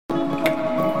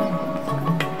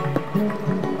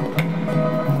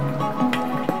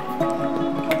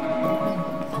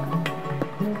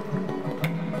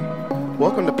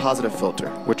Positive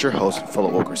Filter with your host,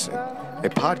 Philip Wilkerson, a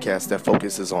podcast that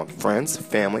focuses on friends,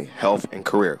 family, health, and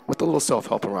career with a little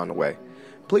self-help around the way.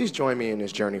 Please join me in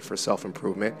this journey for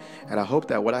self-improvement, and I hope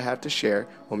that what I have to share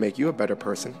will make you a better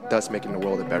person, thus making the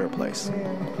world a better place.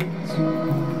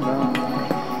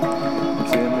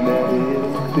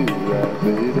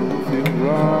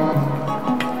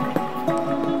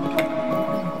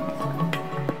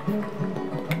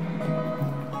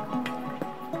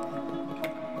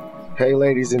 Hey,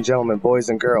 ladies and gentlemen, boys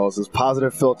and girls, it's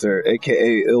Positive Filter,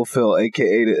 a.k.a. Ill Phil,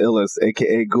 a.k.a. The Illest,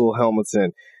 a.k.a. Ghoul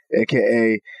Helmington,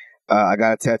 a.k.a. I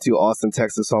got a tattoo, Austin,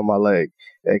 Texas on my leg,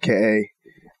 a.k.a.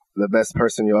 the best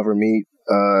person you'll ever meet.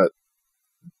 I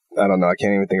don't know, I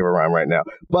can't even think of a rhyme right now.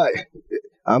 But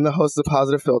I'm the host of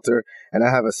Positive Filter, and I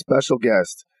have a special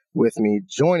guest with me,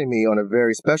 joining me on a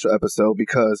very special episode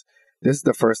because this is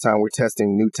the first time we're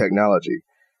testing new technology.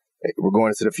 We're going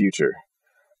into the future.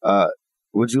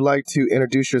 Would you like to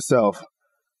introduce yourself,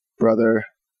 Brother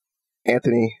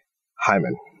Anthony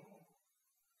Hyman?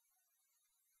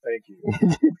 Thank you.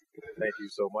 Thank you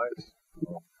so much.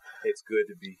 It's good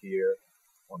to be here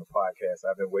on the podcast.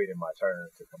 I've been waiting my turn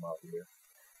to come out here.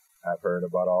 I've heard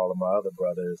about all of my other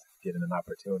brothers getting an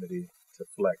opportunity to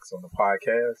flex on the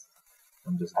podcast.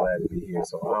 I'm just glad to be here.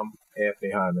 So I'm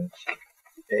Anthony Hyman,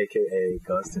 a.k.a.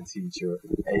 Gunston Teacher,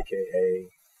 a.k.a.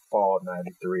 Fall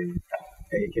 93,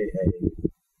 a.k.a.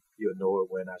 You'll know it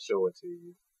when I show it to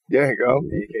you. There you go.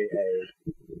 A.k.a.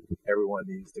 everyone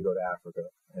needs to go to Africa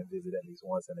and visit at least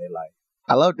once in their life.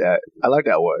 I love that. I like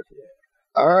that word.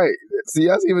 Yeah. All right. See,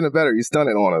 that's even better. You stunned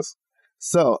it on us.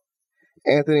 So,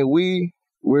 Anthony,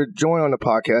 we're joined on the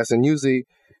podcast, and usually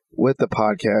with the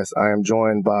podcast, I am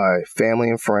joined by family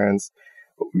and friends.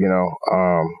 You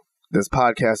know, this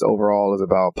podcast overall is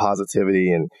about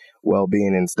positivity and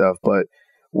well-being and stuff, but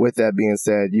with that being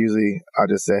said, usually I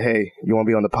just say, hey, you want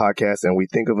to be on the podcast? And we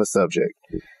think of a subject.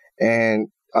 And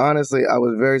honestly, I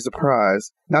was very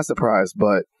surprised, not surprised,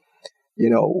 but, you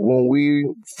know, when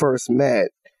we first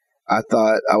met, I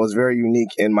thought I was very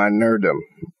unique in my nerddom,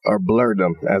 or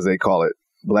blurdom, as they call it,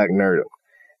 black nerdom.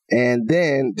 And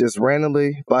then just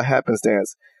randomly, by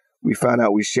happenstance, we found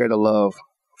out we shared a love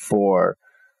for,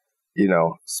 you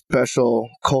know, special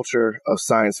culture of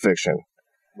science fiction.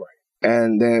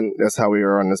 And then that's how we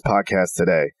are on this podcast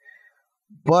today.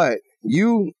 But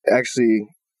you actually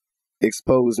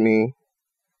exposed me,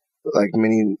 like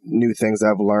many new things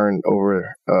I've learned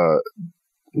over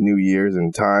new years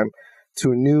and time,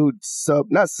 to a new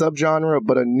not subgenre,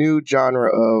 but a new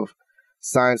genre of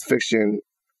science fiction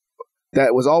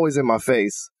that was always in my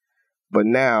face. But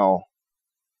now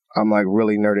I'm like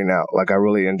really nerding out. Like I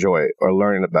really enjoy it or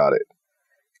learning about it.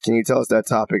 Can you tell us that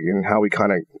topic and how we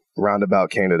kind of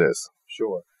roundabout came to this?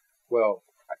 Sure. Well,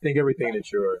 I think everything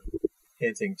that you're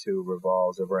hinting to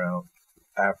revolves around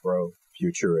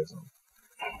Afro-Futurism.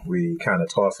 We kind of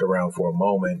tossed around for a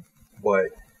moment, but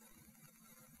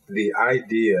the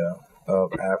idea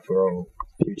of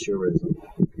Afro-Futurism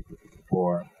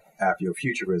or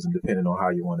Afro-Futurism, depending on how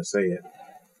you want to say it,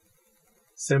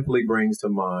 simply brings to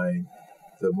mind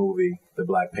the movie The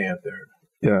Black Panther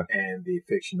and the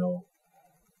fictional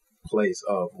place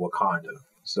of Wakanda.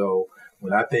 So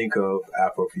when I think of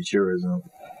Afro-Futurism,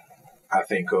 I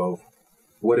think of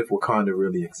what if Wakanda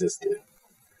really existed?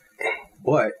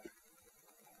 But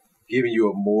giving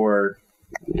you a more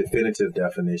definitive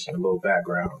definition, a little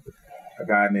background, a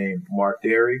guy named Mark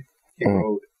Derry, he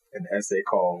wrote an essay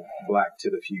called Black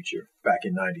to the Future back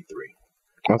in 93.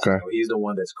 Okay. So he's the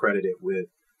one that's credited with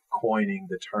coining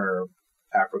the term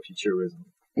Afro-Futurism.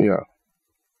 Yeah.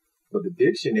 But the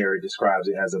dictionary describes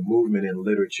it as a movement in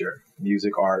literature,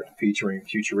 music, art, featuring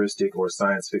futuristic or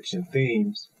science fiction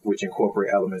themes, which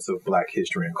incorporate elements of Black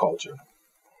history and culture.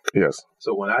 Yes.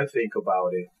 So when I think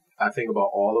about it, I think about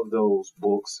all of those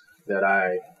books that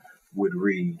I would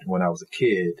read when I was a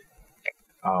kid.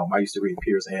 I used to read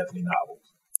Piers Anthony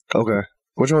novels. Okay.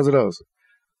 Which ones are those?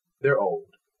 They're old.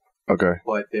 Okay.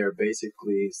 But they're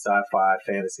basically sci-fi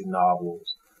fantasy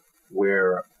novels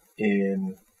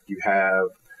wherein you have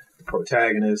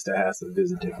protagonist that has to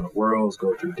visit different worlds,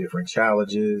 go through different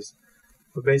challenges.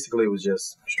 But basically, it was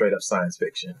just straight up science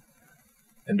fiction.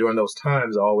 And during those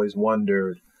times, I always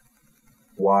wondered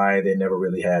why they never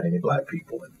really had any Black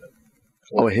people in them.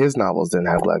 Oh, his novels didn't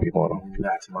have Black people in them?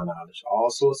 Not to my knowledge. All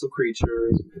sorts of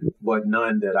creatures, but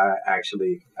none that I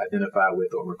actually identified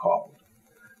with or recalled.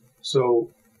 So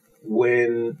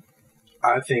when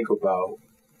I think about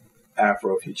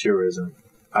Afro-Futurism,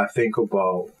 I think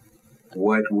about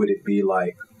what would it be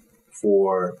like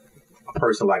for a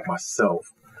person like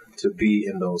myself to be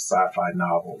in those sci-fi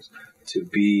novels, to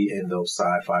be in those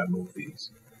sci-fi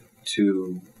movies,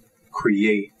 to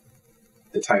create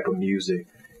the type of music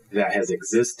that has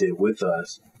existed with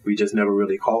us. We just never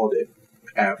really called it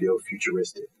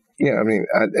Afro-Futuristic. Yeah, I mean,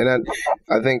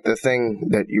 I think the thing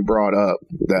that you brought up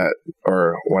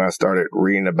or when I started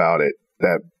reading about it,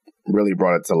 that really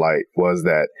brought it to light was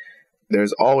that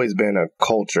there's always been a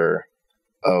culture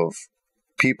of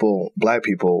people, Black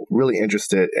people, really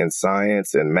interested in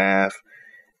science and math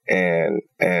and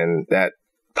that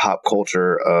pop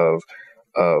culture of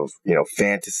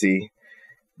fantasy.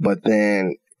 But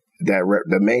then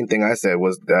the main thing I said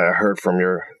was that I heard from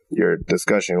your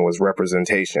discussion was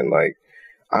representation. Like,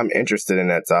 I'm interested in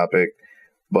that topic,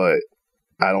 but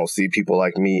I don't see people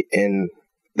like me in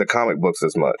the comic books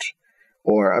as much.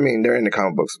 Or, I mean, they're in the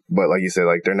comic books, but like you said,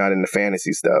 like, they're not in the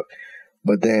fantasy stuff.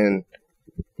 But then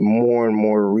more and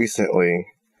more recently,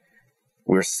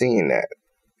 we're seeing that.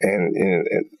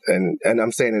 And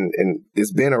I'm saying, and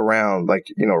it's been around, like,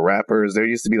 rappers. There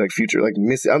used to be like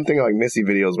Missy. I'm thinking like Missy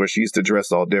videos where she used to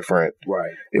dress all different.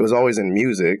 Right. It was always in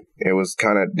music. It was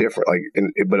kind of different,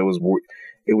 but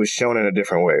it was shown in a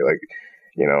different way, like,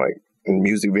 like in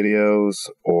music videos,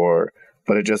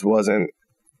 but it just wasn't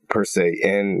per se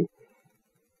in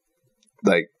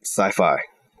like sci-fi,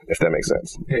 if that makes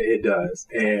sense. It does.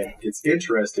 And it's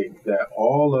interesting that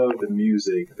all of the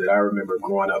music that I remember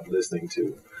growing up listening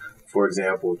to, for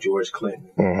example, George Clinton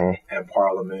and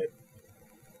Parliament,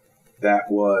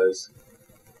 that was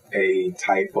a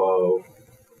type of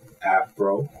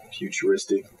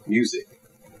Afro-futuristic music.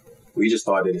 We just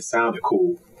thought that it sounded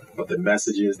cool, but the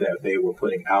messages that they were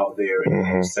putting out there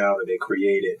and the sound that they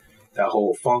created, that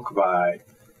whole funk vibe,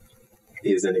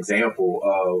 is an example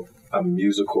of a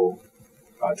musical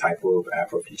type of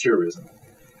Afro-futurism.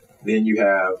 Then you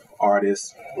have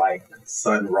artists like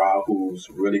Sun Ra, who's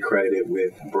really credited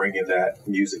with bringing that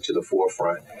music to the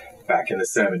forefront back in the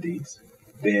 70s.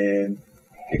 Then,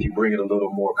 if you bring it a little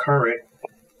more current,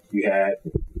 you had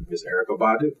Miss Erykah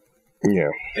Badu. Yeah.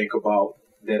 Think about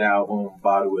that album,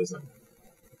 Baduism.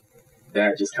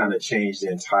 That just kind of changed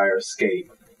the entire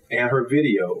scape. And her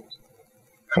videos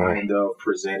kind of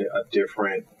presented a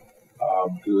different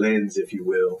lens, if you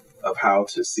will, of how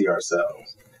to see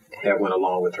ourselves that went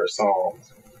along with her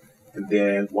songs. And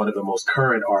then one of the most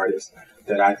current artists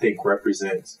that I think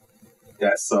represents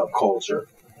that subculture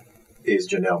is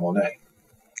Janelle Monáe.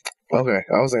 Okay.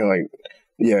 I was thinking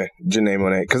Janelle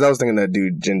Monáe, because I was thinking that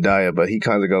dude Zendaya, but he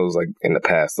kind of goes like in the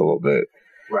past a little bit.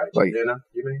 Right. Like, Jenna,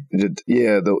 you mean?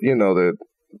 Yeah,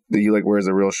 he like wears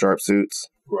the real sharp suits.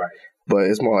 Right. But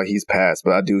it's more like he's past.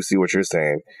 But I do see what you're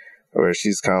saying, where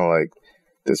she's kind of like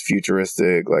this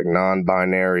futuristic, like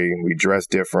non-binary, we dress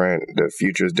different, the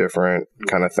future's different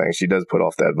kind of thing. She does put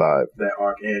off that vibe. That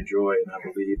Arc Android, and I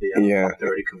believe the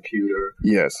Dirty Computer.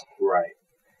 Yes. Right.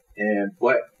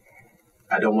 But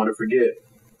I don't want to forget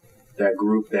that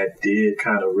group that did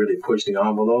kind of really push the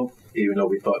envelope, even though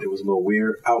we thought it was a little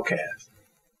weird, Outkast.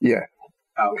 Yeah.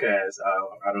 Outkast,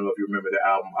 I don't know if you remember the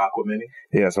album Aquamini.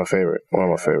 Yeah, it's my favorite. One of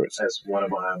my favorites. That's one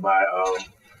of my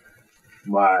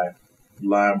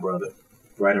line brother,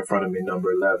 right in front of me,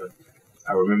 number 11.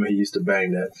 I remember he used to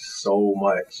bang that so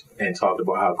much and talked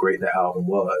about how great the album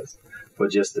was.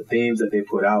 But just the themes that they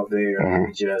put out there,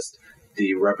 and just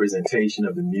the representation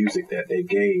of the music that they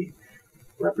gave,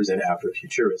 represented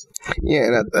Afro-Futurism. Yeah,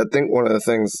 and I think one of the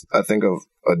things I think of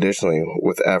additionally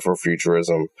with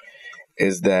Afro-Futurism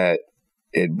is that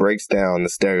it breaks down the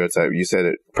stereotype. You said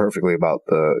it perfectly about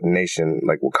the nation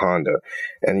like Wakanda,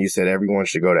 and you said everyone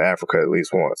should go to Africa at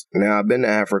least once. Now, I've been to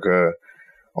Africa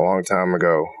a long time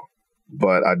ago,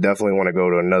 but I definitely want to go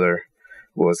to another,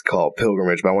 what's called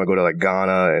pilgrimage, but I want to go to like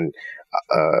Ghana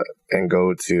and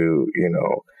go to,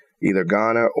 either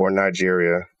Ghana or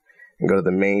Nigeria and go to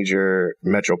the major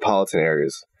metropolitan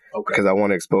areas. Okay. Because I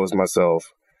want to expose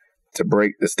myself to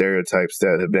break the stereotypes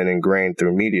that have been ingrained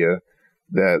through media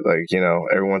that, like,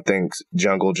 everyone thinks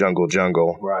jungle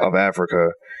right. of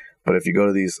Africa. But if you go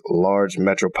to these large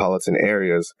metropolitan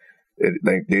areas,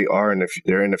 they're in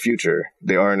the future.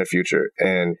 They are in the future.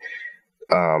 And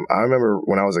I remember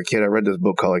when I was a kid, I read this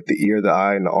book called like The Ear, the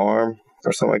Eye, and the Arm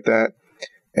or something like that.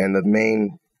 And the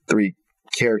main three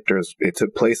characters, it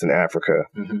took place in Africa.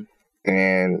 Mm-hmm.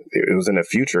 And it was in the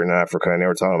future in Africa. And they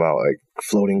were talking about like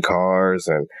floating cars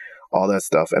and all that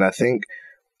stuff. And I think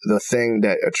the thing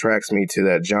that attracts me to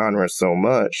that genre so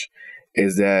much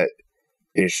is that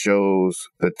it shows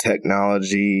the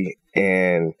technology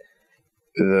and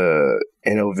the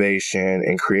innovation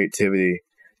and creativity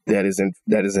that is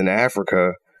in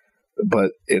Africa,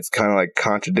 but it's kind of like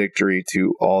contradictory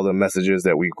to all the messages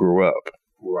that we grew up.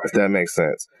 Right. If that makes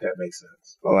sense. That makes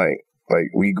sense. Like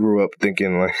we grew up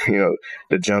thinking like,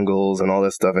 the jungles and all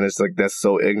this stuff, and it's like that's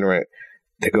so ignorant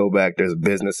they go back. There's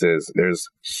businesses. There's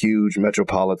huge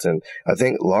metropolitan. I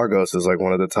think Lagos is like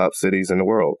one of the top cities in the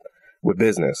world with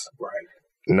business. Right.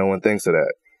 No one thinks of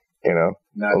that, you know,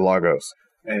 Lagos.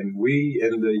 And we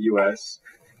in the U.S.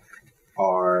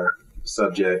 are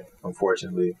subject,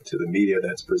 unfortunately, to the media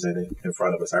that's presented in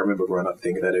front of us. I remember growing up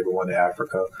thinking that everyone in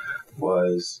Africa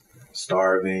was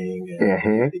starving and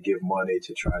had to give money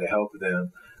to try to help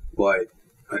them. But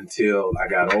until I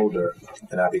got older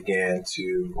and I began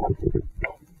to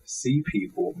see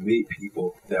people, meet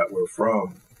people that were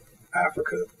from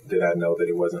Africa, did I know that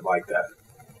it wasn't like that.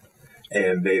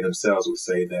 And they themselves would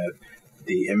say that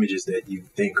the images that you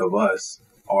think of us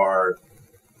are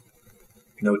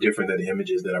no different than the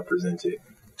images that are presented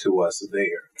to us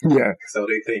there. Yeah. So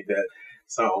they think that,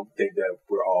 some think that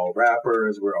we're all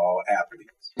rappers, we're all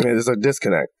athletes. Yeah, there's a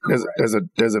disconnect.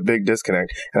 There's a big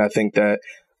disconnect. And I think that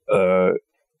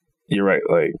you're right.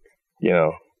 Like, you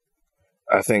know,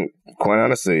 I think quite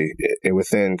honestly,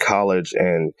 within college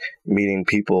and meeting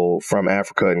people from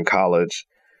Africa in college,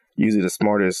 usually the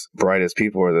smartest, brightest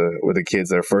people were the kids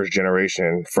that are first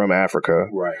generation from Africa,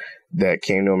 right, that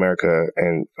came to America,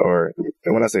 or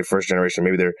when I say first generation,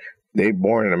 maybe they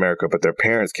born in America, but their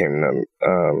parents came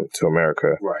to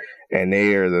America, right, and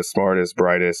they are the smartest,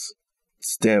 brightest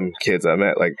STEM kids I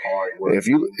met. Like, if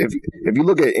you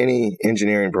look at any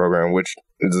engineering program, which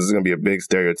this is going to be a big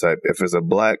stereotype, if it's a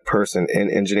black person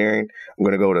in engineering, I'm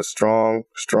going to go with a strong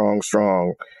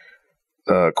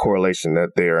correlation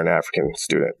that they are an African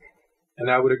student. And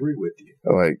I would agree with you.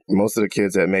 Like, most of the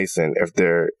kids at Mason, if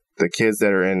they're the kids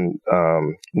that are in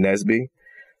NSBE,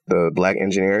 the black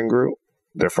engineering group,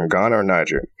 they're from Ghana or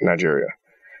Nigeria.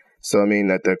 So, I mean,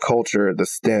 that the culture, the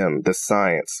STEM, the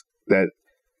science, that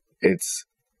it's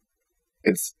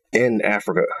in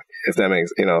Africa, if that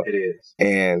makes, you know. It is.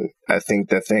 And I think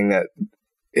the thing that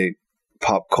it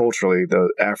pop culturally,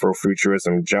 the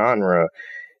Afro-Futurism genre,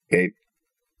 it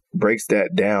breaks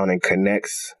that down and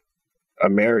connects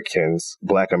Americans,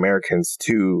 black Americans,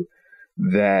 to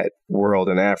that world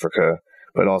in Africa,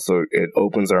 but also it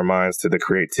opens our minds to the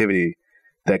creativity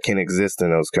that can exist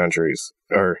in those countries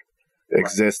or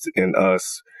exist in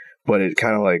us. But it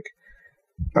kind of like,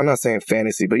 I'm not saying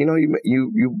fantasy, but you know,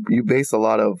 you base a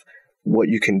lot of what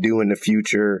you can do in the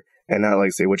future, and not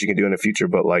like say what you can do in the future,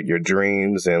 but like your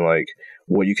dreams and like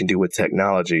what you can do with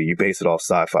technology. You base it off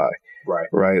sci-fi,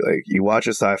 right? Like, you watch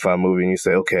a sci-fi movie and you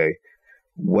say, okay,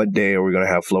 what day are we going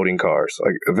to have floating cars?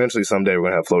 Like, eventually someday we're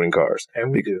going to have floating cars.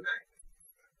 And we do.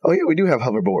 Oh yeah, we do have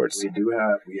hoverboards. We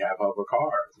have hover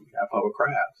cars. We have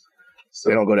hovercrafts. So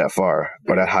they don't go that far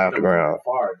or that high off the ground.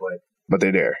 Far, but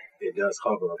they're there. It does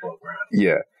hover above ground.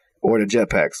 Yeah. Or the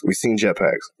jetpacks. We've seen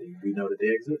jetpacks. We know that they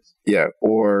exist. Yeah.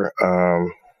 Or I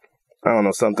don't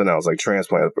know, something else like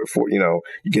transplant. Before, you know,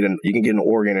 you can get an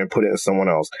organ and put it in someone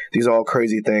else. These are all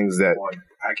crazy things that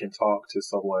I can talk to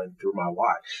someone through my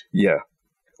watch. Yeah.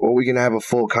 Or we can have a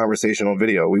full conversation on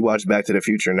video. We watched Back to the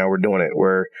Future. Now we're doing it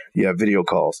where you have video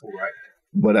calls. Right.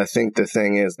 But I think the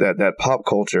thing is that pop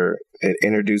culture, it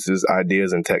introduces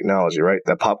ideas and technology, right?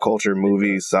 That pop culture,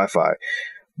 movies, sci-fi.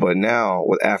 But now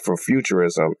with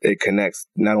Afro-Futurism, it connects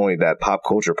not only that pop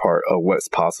culture part of what's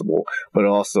possible, but it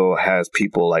also has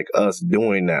people like us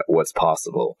doing that what's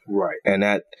possible. Right. And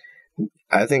that,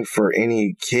 I think for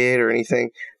any kid or anything,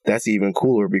 that's even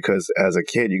cooler, because as a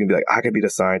kid, you can be like, I could be the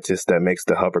scientist that makes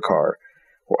the hover car,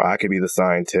 or I could be the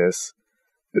scientist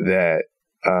that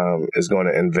is going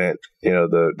to invent, you know,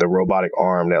 the robotic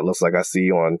arm that looks like I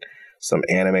see on some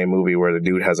anime movie where the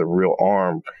dude has a real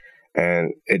arm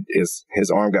and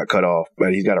his arm got cut off,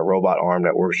 but he's got a robot arm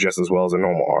that works just as well as a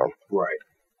normal arm. Right.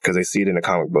 Because they see it in the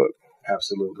comic book.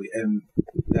 Absolutely. And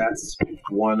that's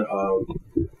one of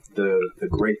the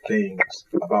great things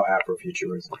about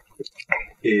Afro-Futurism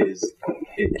is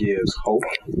it gives hope.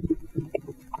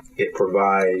 It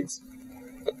provides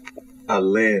a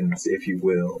lens, if you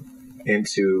will,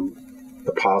 into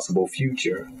the possible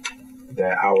future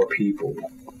that our people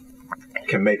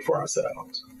can make for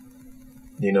ourselves.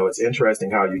 You know, it's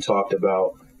interesting how you talked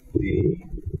about the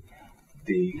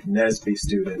NSBE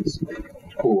students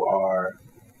who are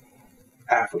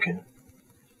African,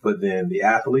 but then the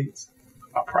athletes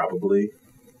are probably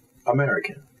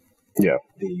American. Yeah.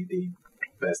 The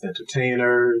best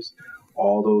entertainers,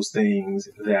 all those things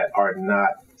that are not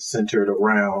centered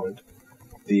around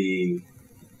the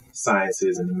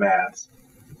sciences and the maths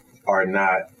are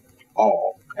not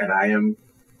all. And I am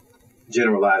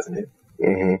generalizing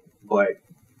it, but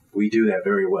we do that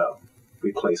very well.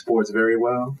 We play sports very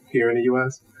well here in the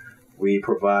U.S. We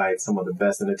provide some of the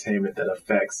best entertainment that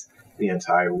affects the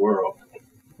entire world.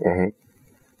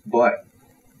 But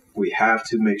we have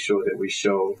to make sure that we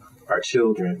show our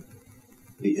children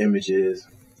the images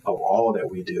of all that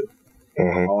we do,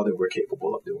 all that we're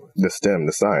capable of doing. The STEM,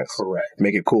 the science. Correct.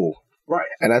 Make it cool. Right.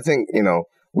 And I think,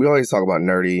 we always talk about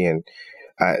nerdy, and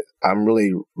I'm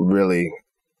really, really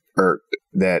irked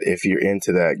that if you're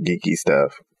into that geeky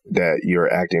stuff, that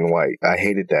you're acting white. I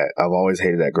hated that. I've always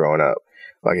hated that growing up.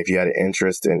 Like, if you had an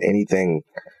interest in anything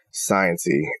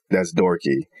sciencey, that's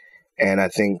dorky. And I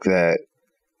think that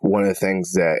one of the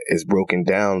things that is broken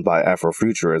down by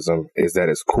Afro-Futurism is that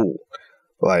it's cool.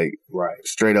 Like,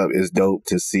 straight up, it's dope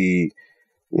to see,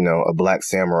 a black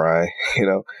samurai,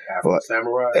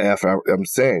 Afro-Samurai. I'm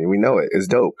saying, we know it. It's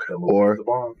dope.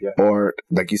 Or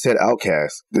like you said,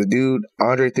 Outkast. The dude,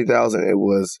 Andre 3000,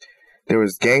 there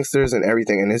was gangsters and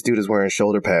everything, and this dude is wearing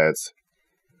shoulder pads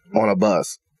on a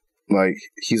bus. Like,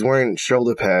 he's wearing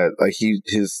shoulder pads. Like,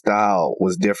 his style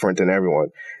was different than everyone.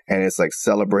 And it's like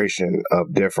celebration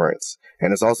of difference.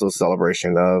 And it's also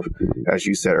celebration of, as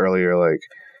you said earlier, like,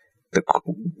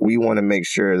 we want to make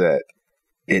sure that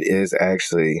it is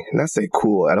actually, not say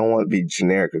cool. I don't want to be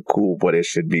generic or cool, but it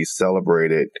should be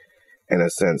celebrated in a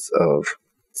sense of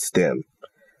STEM.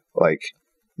 Like,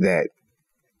 that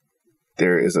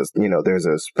there's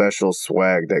a special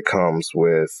swag that comes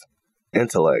with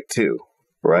intellect too,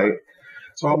 right?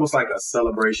 It's almost like a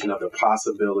celebration of the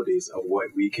possibilities of what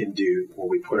we can do when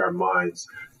we put our minds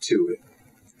to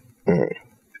it.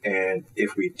 And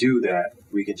if we do that,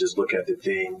 we can just look at the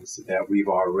things that we've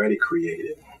already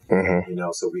created,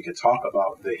 so we can talk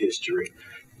about the history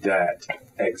that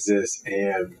exists.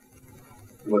 And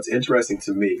what's interesting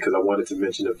to me, because I wanted to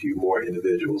mention a few more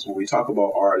individuals, when we talk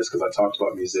about artists, because I talked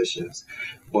about musicians,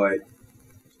 but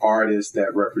artists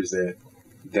that represent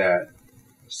that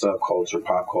subculture,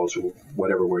 pop culture,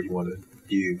 whatever word you want to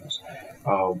use.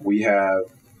 We have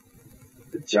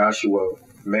Joshua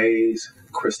Mays,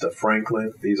 Krista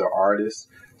Franklin. These are artists.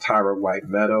 Tyra White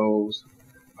Meadows,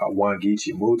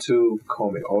 Wangechi Mutu,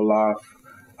 Komi Olaf,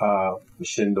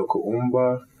 Mishindo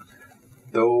Kuumba.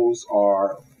 Those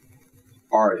are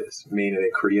artists, meaning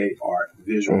they create art,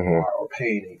 visual art or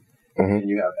painting. And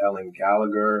you have Ellen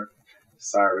Gallagher,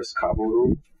 Cyrus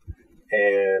Kaburu,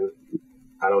 and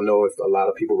I don't know if a lot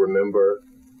of people remember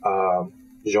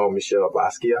Jean-Michel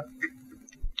Basquiat.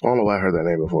 I don't know why I heard that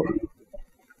name before.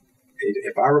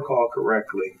 If I recall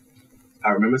correctly,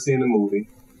 I remember seeing the movie,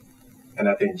 and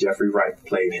I think Jeffrey Wright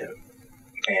played him.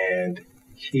 And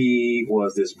he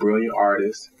was this brilliant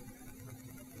artist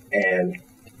and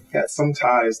had some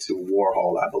ties to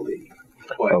Warhol, I believe.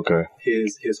 But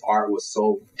his art was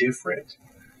so different,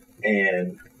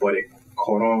 but it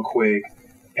caught on quick,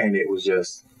 and it was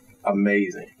just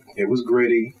amazing. It was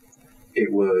gritty.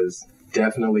 It was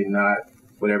definitely not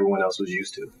what everyone else was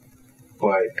used to.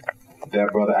 But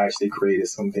that brother actually created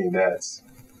something that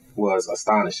was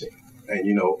astonishing. And,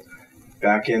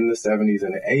 back in the 70s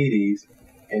and the 80s,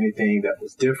 anything that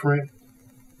was different,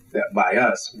 that by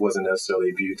us wasn't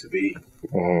necessarily viewed to be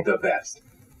the best.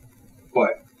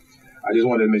 But I just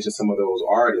wanted to mention some of those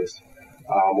artists.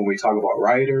 When we talk about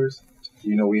writers,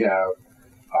 we have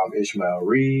Ishmael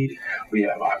Reed, we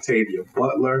have Octavia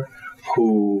Butler,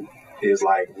 who is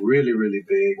like really, really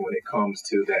big when it comes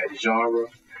to that genre.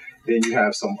 Then you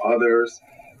have some others,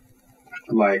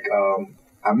 like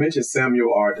I mentioned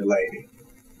Samuel R. Delaney.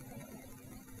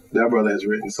 That brother has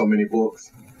written so many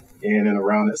books in and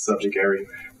around that subject area,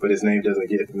 but his name doesn't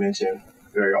get mentioned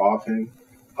very often.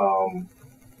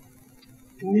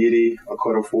 Nnedi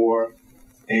Okorafor,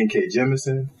 N.K.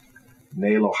 Jemisin,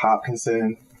 Nalo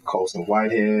Hopkinson, Colson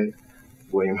Whitehead,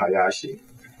 William Hayashi.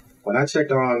 When I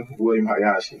checked on William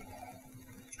Hayashi,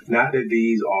 not that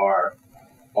these are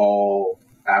all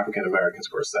African Americans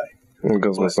per se, but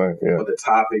the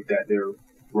topic that they're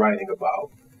writing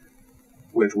about,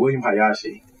 with William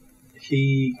Hayashi,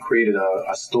 he created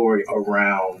a story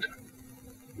around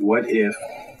what if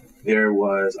there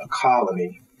was a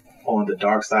colony on the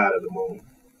dark side of the moon.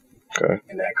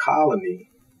 And that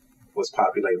colony was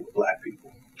populated with black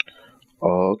people.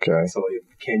 Oh, okay. So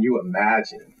can you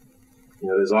imagine?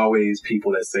 There's always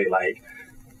people that say, like,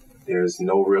 there's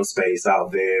no real space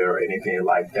out there or anything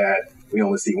like that. We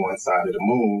only see one side of the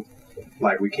moon.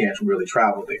 Like, we can't really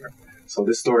travel there. So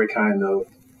this story kind of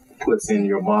puts in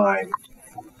your mind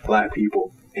black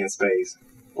people in space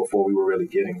before we were really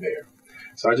getting there.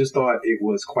 So I just thought it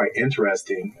was quite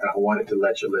interesting, and I wanted to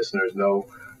let your listeners know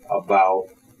about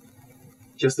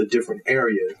just the different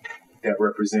areas that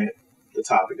represent the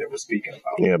topic that we're speaking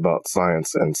about. Yeah, about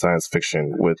science and science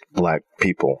fiction with black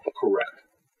people. Correct.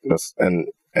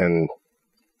 And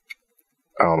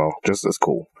I don't know, just as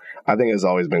cool. I think it's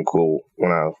always been cool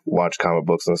when I watch comic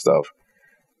books and stuff.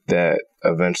 that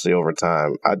eventually over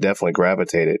time, I definitely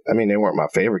gravitated. I mean, they weren't my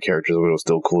favorite characters, but it was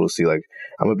still cool to see. Like,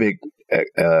 I'm a big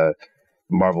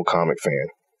Marvel comic fan.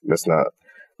 That's not,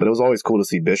 but it was always cool to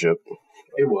see Bishop.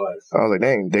 It was. I was like,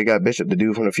 dang, they got Bishop, the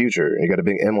dude from the future. He got a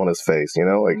big M on his face, you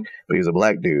know, like, but he was a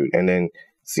black dude. And then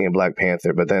seeing Black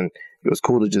Panther, but then it was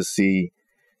cool to just see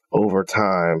over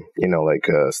time, you know, like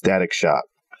Static Shock,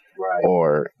 right,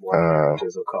 or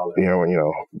characters of color. you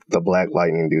know, the Black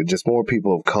Lightning dude. Just more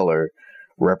people of color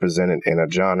represented in a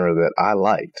genre that I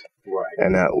liked. Right.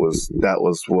 And that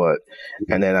was what.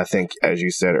 And then I think, as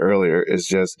you said earlier, it's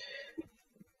just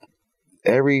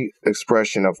every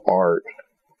expression of art,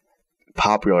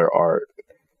 popular art,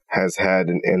 has had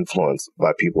an influence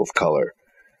by people of color,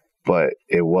 but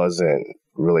it wasn't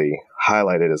really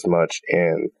highlighted as much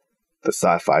in the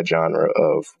sci-fi genre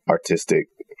of artistic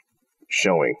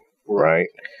showing, right?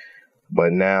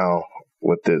 But now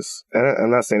with this, and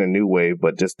I'm not saying a new wave,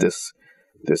 but just this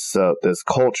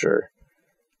culture,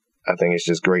 I think it's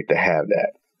just great to have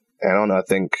that. And I don't know.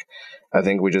 I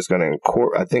think we're just going to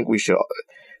incorporate. I think we should.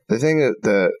 The thing that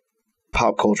the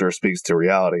pop culture speaks to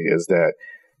reality is that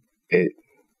it,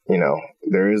 you know,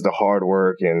 there is the hard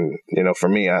work, and you know, for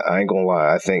me, I ain't gonna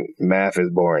lie. I think math is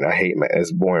boring. I hate math.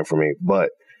 It's boring for me.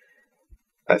 But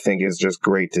I think it's just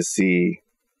great to see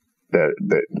that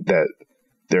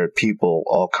there are people,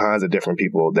 all kinds of different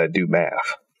people that do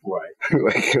math. Right.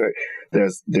 Like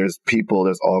there's people,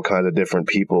 there's all kinds of different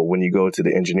people. When you go to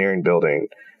the engineering building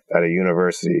at a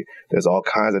university, there's all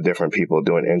kinds of different people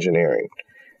doing engineering,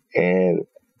 and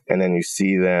then you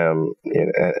see them,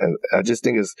 and I just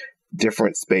think it's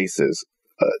different spaces.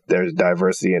 There's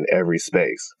diversity in every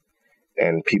space,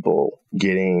 and people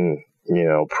getting, you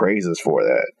know, praises for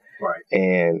that. Right.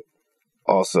 And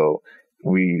also,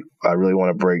 I really want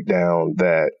to break down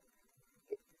that,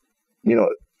 you know,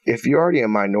 if you're already a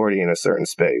minority in a certain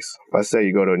space, let's say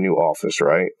you go to a new office,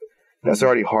 right? That's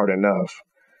already hard enough.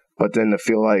 But then to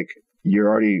feel like you're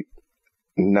already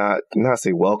not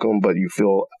say welcome, but you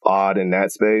feel odd in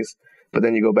that space. But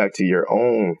then you go back to your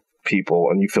own people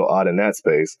and you feel odd in that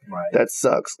space. Right. That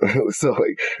sucks. So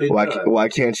like, why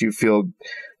can't you feel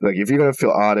like, if you're going to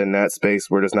feel odd in that space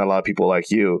where there's not a lot of people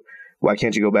like you, why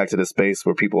can't you go back to the space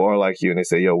where people are like you and they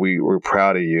say, yo, we're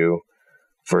proud of you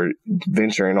for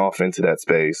venturing off into that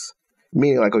space?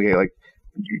 Meaning, like, okay, like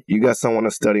you got someone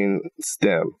that's studying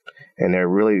STEM and they're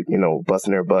really, you know,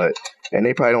 busting their butt, and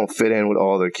they probably don't fit in with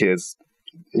all their kids,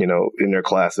 you know, in their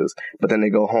classes, but then they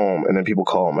go home and then people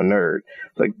call them a nerd.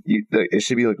 Like, it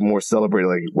should be like more celebrated.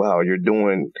 Like, wow,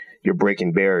 you're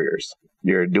breaking barriers.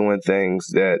 You're doing things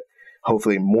that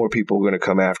hopefully more people are going to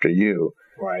come after you.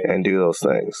 Right. And do those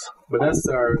things. But that's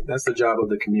the job of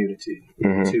the community,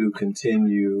 to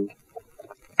continue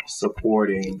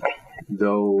supporting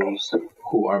those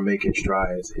who are making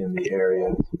strides in the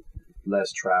areas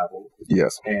less traveled.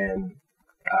 Yes. And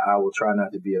I will try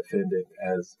not to be offended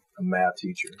as a math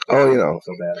teacher. Oh, you know.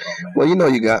 So bad about math. Well, you know,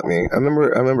 you got me. I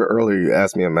remember earlier you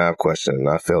asked me a math question and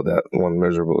I failed that one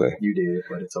miserably. You did,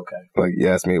 but it's okay. Like, you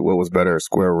asked me what was better,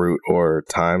 square root or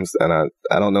times, and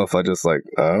I don't know if I just like,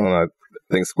 I don't know, I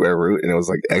think square root, and it was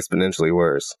like exponentially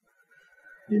worse.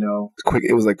 You know,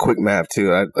 it was like quick math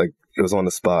too. It was on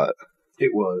the spot.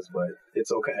 It was, but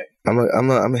it's okay. I'm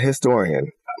a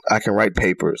historian. I can write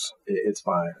papers. It's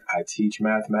fine. I teach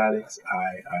mathematics.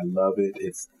 I love it.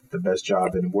 It's the best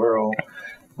job in the world.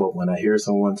 But when I hear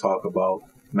someone talk about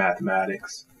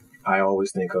mathematics, I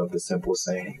always think of the simple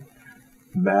saying: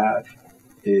 math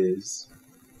is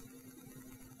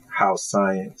how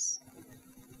science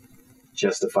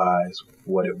justifies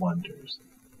what it wonders.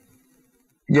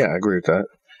 Yeah, I agree with that.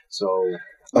 So,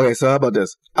 okay, so how about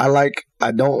this?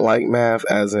 I don't like math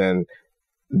as in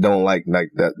don't like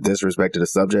that disrespect to the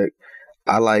subject.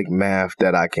 I like math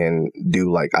that I can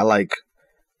do. Like,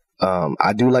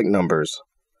 I do like numbers,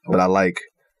 but I like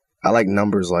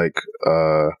numbers like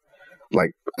I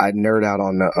nerd out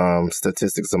on the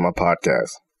statistics of my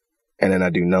podcast. And then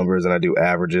I do numbers and I do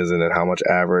averages and then how much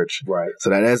average. Right. So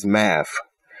that is math.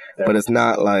 But it's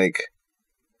not like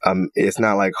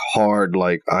hard,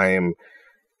 like I am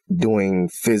doing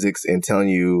physics and telling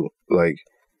you, like,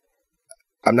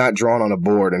 I'm not drawn on a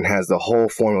board and has the whole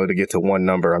formula to get to one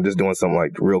number. I'm just doing something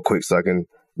like real quick so I can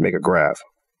make a graph.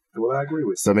 Well, I agree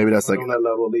with you. So maybe that's like on that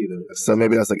level either. So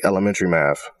maybe that's like elementary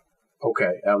math.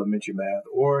 Okay, elementary math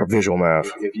or visual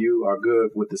math. If you are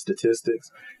good with the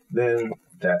statistics, then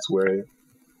that's where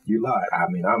you lie. I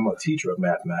mean, I'm a teacher of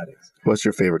mathematics. What's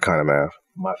your favorite kind of math?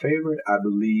 My favorite, I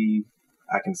believe,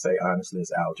 I can say honestly,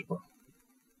 is algebra.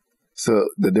 So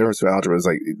the difference with algebra is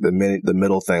like the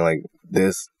middle thing, like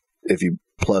this. If you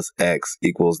plus X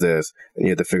equals this, and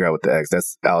you have to figure out what the X.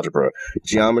 That's algebra.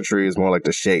 Geometry is more like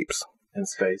the shapes in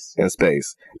space.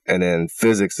 And then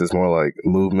physics is more like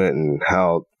movement and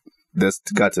how this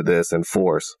got to this and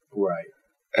force. Right.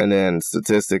 And then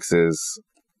statistics is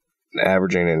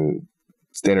averaging and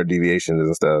standard deviations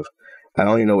and stuff. I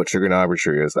don't even know what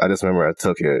trigonometry is. I just remember I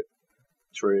took it.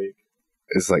 Trig.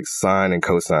 It's like sine and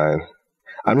cosine.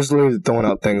 I'm just literally throwing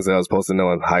out things that I was supposed to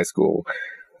know in high school.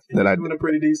 You're doing a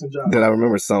pretty decent job. That I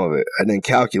remember some of it. And then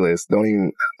calculus, I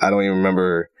don't even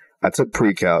remember. I took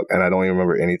pre-calc, and I don't even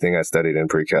remember anything I studied in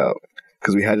pre-calc.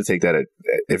 Because we had to take that.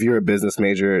 If you're a business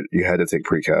major, you had to take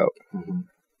pre-calc. Mm-hmm.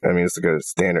 I mean, it's like a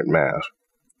standard math.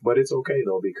 But it's okay,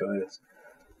 though, because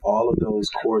all of those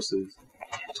courses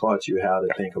taught you how to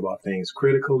think about things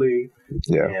critically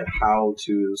and how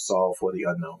to solve for the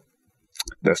unknown.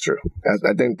 That's true.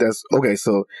 I think that's okay.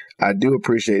 So I do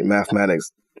appreciate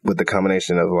mathematics with the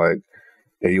combination of like,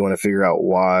 if you want to figure out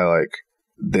why like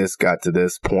this got to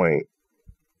this point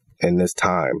in this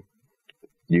time,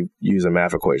 you use a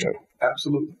math equation.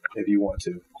 Absolutely, if you want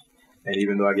to. And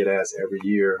even though I get asked every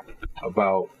year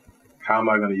about how am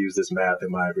I going to use this math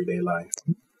in my everyday life?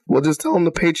 Well, just tell them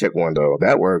the paycheck one, though.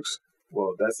 That works.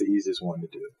 Well, that's the easiest one to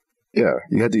do. Yeah,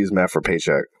 you have to use math for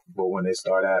paycheck. But when they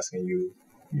start asking you,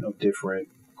 different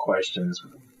questions,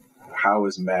 how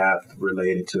is math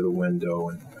related to the window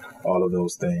and all of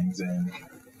those things, and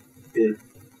it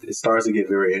starts to get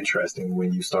very interesting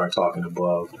when you start talking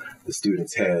above the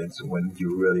students' heads, when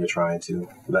you really are trying to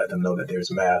let them know that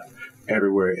there's math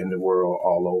everywhere in the world,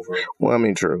 all over. Well, I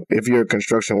mean, true. If you're a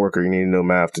construction worker, you need to know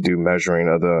math to do measuring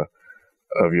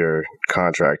of your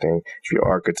contracting. If you're an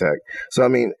architect, so I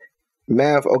mean,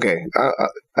 math. Okay,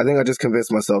 I think I just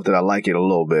convinced myself that I like it a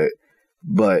little bit,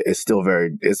 but it's still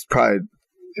it's probably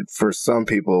for some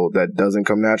people that doesn't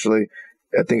come naturally.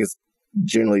 I think it's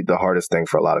generally the hardest thing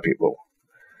for a lot of people.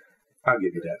 I'll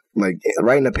give you that. Like,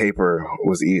 writing a paper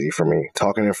was easy for me.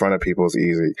 Talking in front of people is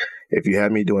easy. If you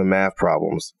had me doing math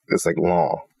problems, it's like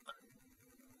long.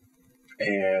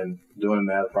 And doing a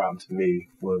math problem to me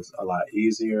was a lot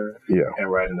easier. Yeah. And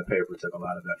writing the paper took a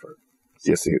lot of effort.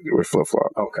 Yes, we're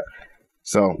flip-flop. Okay.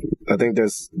 So I think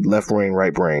there's left brain,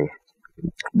 right brain.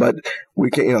 But we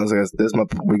can,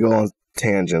 we go on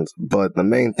tangents. But the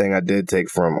main thing I did take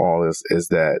from all this is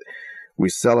that we're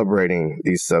celebrating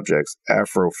these subjects.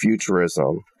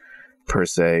 Afro-Futurism, per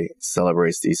se,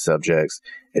 celebrates these subjects.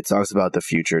 It talks about the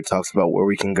future. It talks about where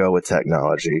we can go with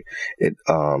technology. It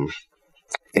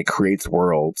creates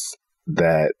worlds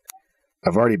that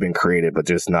have already been created, but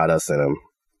just not us in them.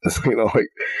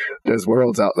 There's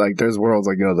worlds like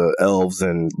the elves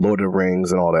and Lord of the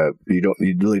Rings and all that. You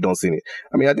really don't see any.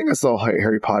 I mean, I think I saw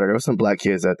Harry Potter. There were some black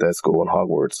kids at that school in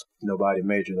Hogwarts. Nobody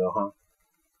major though, huh?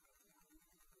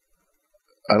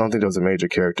 I don't think there was a major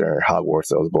character in Hogwarts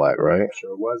that was black, right?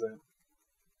 Sure wasn't.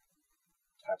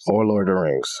 Absolutely. Or Lord of the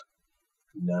Rings.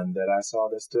 None that I saw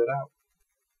that stood out.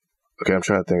 Okay, I'm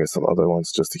trying to think of some other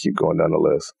ones just to keep going down the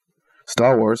list.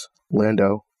 Star Wars,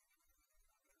 Lando.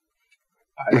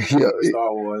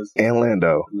 Star Wars. And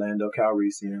Lando. Lando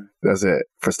Calrissian. That's it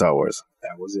for Star Wars.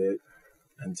 That was it.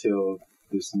 Until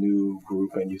this new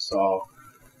group, and you saw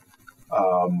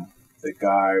the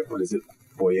guy, what is it,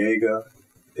 Boyega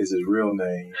is his real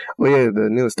name. Oh, yeah, the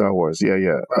new Star Wars.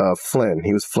 Yeah. Flynn.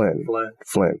 He was Flynn.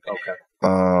 Flynn. Okay.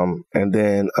 And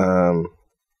then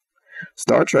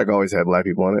Star Trek always had black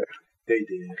people in it. They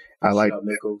did. I like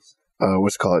Nichols.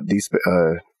 What's it called?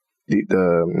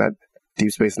 Not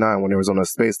Deep Space Nine, when it was on a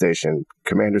space station,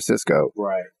 Commander Sisko.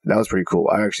 Right. That was pretty cool.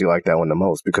 I actually liked that one the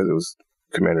most because it was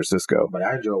Commander Sisko. But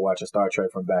I enjoyed watching Star Trek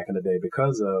from back in the day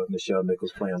because of Nichelle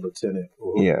Nichols playing Lieutenant.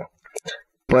 Uhura. Yeah.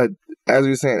 But as we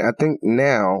were saying, I think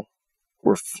now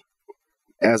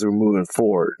as we're moving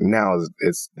forward, now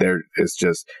they're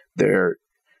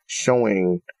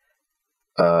showing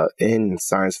in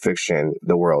science fiction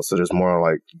the world. So there's more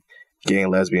like gay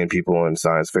and lesbian people in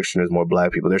science fiction. There's more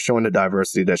black people. They're showing the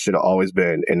diversity that should have always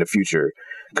been in the future.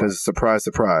 Because surprise,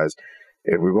 surprise,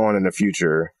 if we're going in the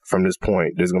future from this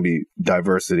point, there's going to be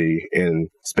diversity in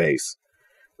space.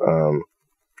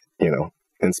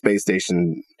 In space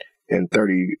station in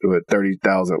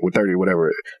 30,000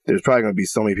 whatever, there's probably going to be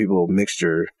so many people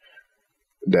mixture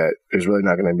that there's really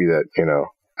not going to be that,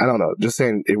 I don't know. Just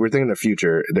saying, if we're thinking the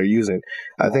future,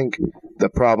 I think the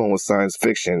problem with science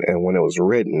fiction and when it was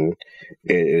written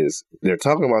is they're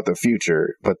talking about the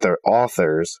future, but their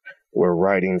authors were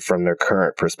writing from their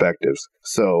current perspectives.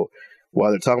 So while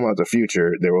they're talking about the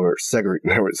future, there was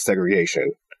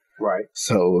segregation. Right.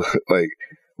 So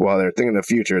while they're thinking the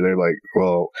future, they're like,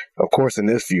 well, of course, in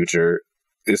this future,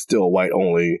 it's still white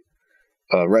only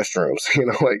restrooms.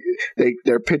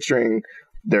 They're picturing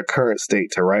their current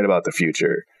state to write about the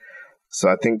future. So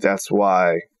I think that's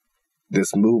why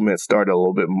this movement started a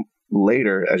little bit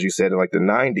later, as you said, in like the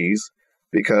 90s,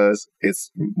 because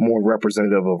it's more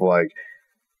representative of like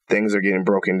things are getting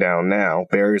broken down now,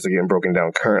 barriers are getting broken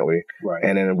down currently, Right.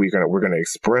 and then we're gonna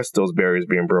express those barriers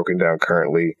being broken down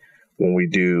currently when we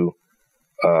do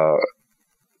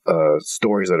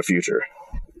stories of the future.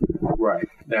 Right.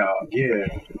 Now, again,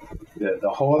 the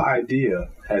whole idea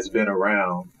has been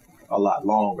around a lot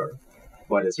longer,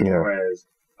 but as far as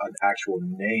an actual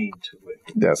name to it,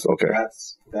 That's okay.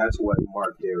 That's what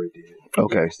Mark Derry did.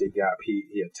 Okay.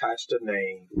 He attached a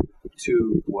name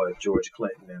to what George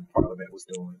Clinton and Parliament was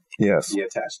doing. Yes. He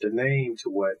attached a name to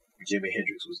what Jimi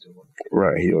Hendrix was doing.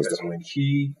 Right. Because when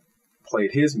he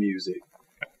played his music,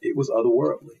 it was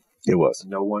otherworldly. It was.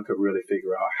 No one could really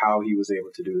figure out how he was able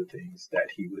to do the things that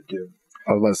he would do.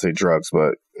 I was about to say drugs,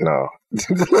 but no.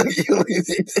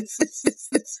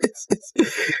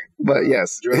 But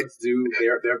yes, drugs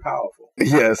they're powerful.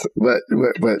 Yes, but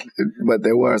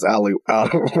there was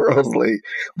otherworldly.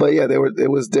 But yeah,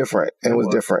 it was different. It was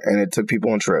different, and it took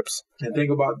people on trips. And think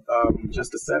about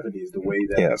just the 70s, the way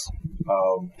that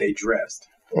they dressed,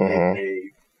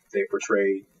 they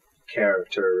portrayed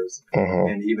characters,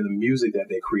 and even the music that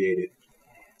they created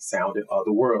sounded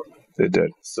otherworldly. It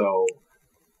did. So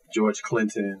George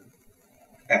Clinton,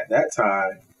 at that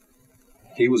time,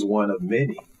 he was one of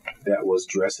many that was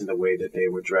dressing the way that they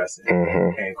were dressing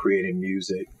and creating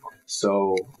music.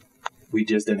 So we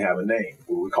just didn't have a name.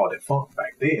 We called it funk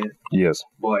back then. Yes.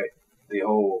 But the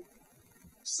whole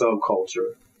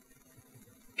subculture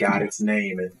got its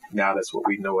name, and now that's what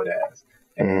we know it as.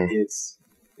 And it's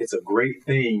a great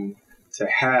thing to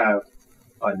have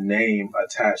a name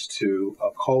attached to a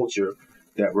culture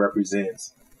that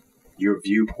represents your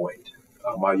viewpoint.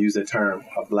 I'll use the term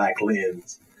a black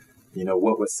lens. You know,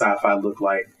 what would sci-fi look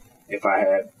like if I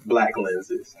had black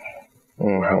lenses?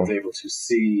 Where I was able to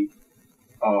see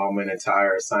an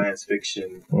entire science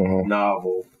fiction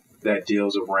novel that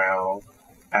deals around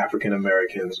African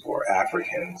Americans or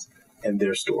Africans and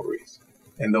their stories.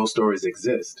 And those stories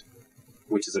exist,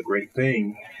 which is a great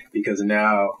thing because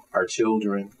now our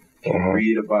children can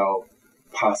read about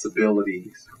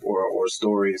possibilities or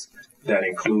stories that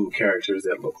include characters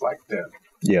that look like them.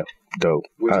 Yeah, dope.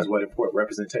 Which is what important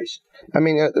representation.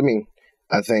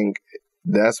 I think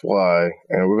that's why,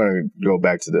 and we're going to go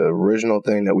back to the original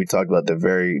thing that we talked about at the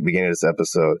very beginning of this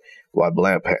episode, why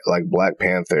Black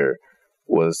Panther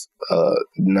was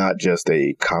not just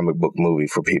a comic book movie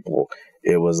for people.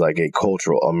 It was like a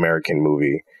cultural American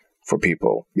movie for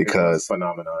people because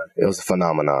it was a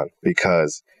phenomenon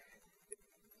because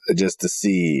just to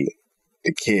see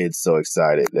the kids so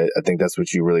excited. I think that's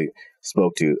what you really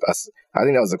spoke to. I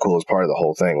think that was the coolest part of the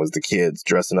whole thing was the kids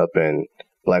dressing up in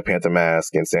Black Panther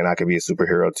mask and saying I could be a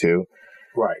superhero too.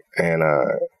 Right. And,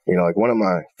 like one of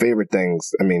my favorite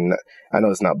things, I mean, I know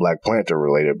it's not Black Panther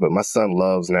related, but my son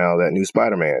loves now that new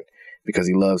Spider-Man because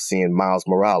he loves seeing Miles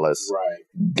Morales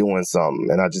doing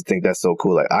something. And I just think that's so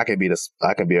cool. Like I can be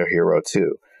a hero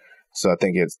too. So I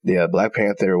think Black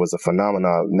Panther was a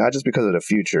phenomenon, not just because of the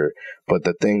future, but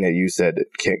the thing that you said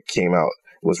that came out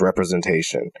was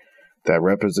representation. That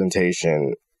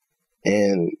representation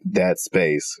in that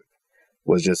space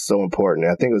was just so important.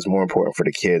 I think it was more important for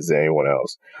the kids than anyone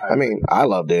else. I mean, I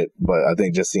loved it, but I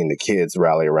think just seeing the kids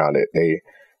rally around it,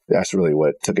 that's really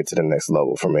what took it to the next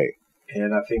level for me.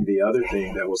 And I think the other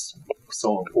thing that was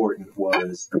so important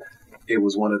was it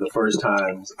was one of the first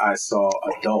times I saw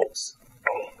adults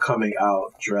coming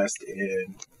out dressed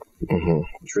in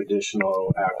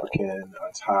traditional African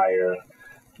attire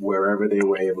wherever they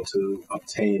were able to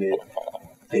obtain it.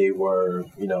 They were,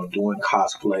 doing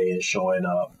cosplay and showing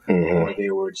up, or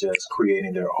they were just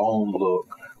creating their own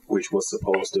look, which was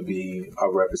supposed to be a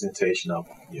representation of,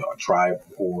 a tribe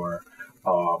or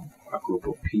a group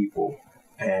of people.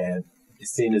 And it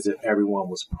seemed as if everyone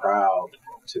was proud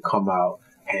to come out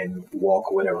and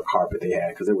walk whatever carpet they had,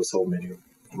 because there were so many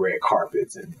red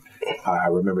carpets. And I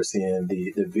remember seeing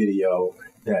the video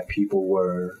that people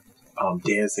were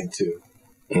dancing to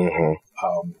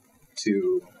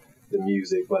the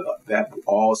music, but that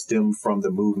all stemmed from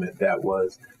the movement that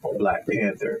was Black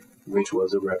Panther, which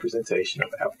was a representation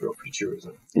of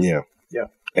Afro-Futurism. Yeah.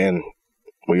 And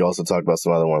we also talked about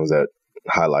some other ones that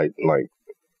highlight, like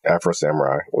Afro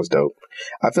Samurai was dope.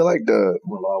 I feel like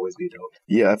will always be dope.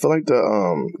 Yeah, I feel like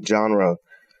the genre,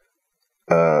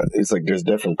 it's like there's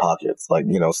different pockets. Like,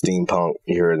 steampunk,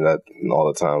 you hear that all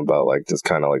the time about like this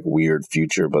kind of like weird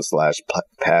future but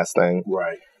 / past thing.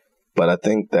 Right. But I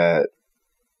think that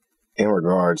in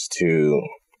regards to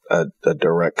a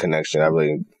direct connection,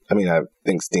 I I mean, I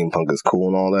think steampunk is cool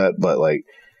and all that, but like,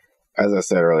 as I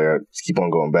said earlier, I just keep on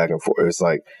going back and forth. It's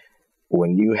like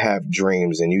when you have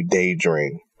dreams and you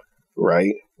daydream,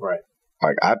 right? Right.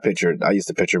 Like I used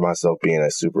to picture myself being a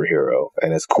superhero,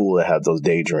 and it's cool to have those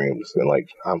daydreams and like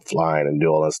I'm flying and do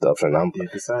all that stuff, and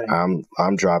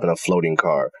I'm driving a floating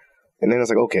car, and then it's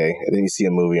like okay, and then you see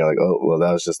a movie, and you're like, oh well,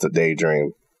 that was just a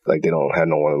daydream. Like they don't have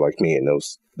no one like me in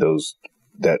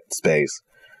that space.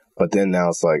 But then now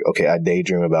it's like okay, I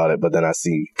daydream about it, but then I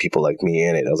see people like me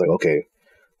in it. I was like okay,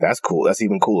 that's cool. That's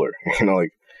even cooler.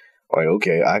 Like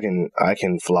okay, I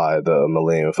can fly the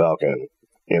Millennium Falcon.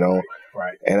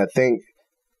 Right. And I think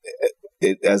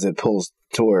it as it pulls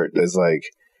toward is like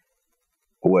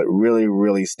what really,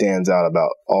 really stands out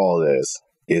about all this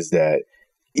is that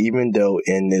even though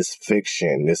in this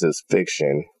is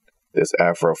fiction, this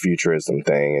Afro-Futurism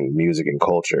thing and music and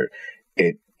culture,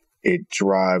 it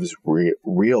drives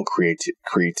real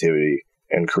creativity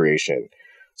and creation.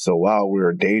 So while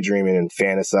we're daydreaming and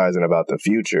fantasizing about the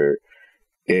future,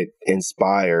 it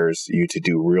inspires you to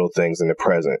do real things in the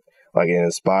present. Like it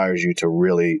inspires you to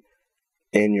really,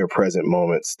 in your present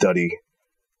moment, study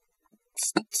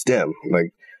STEM.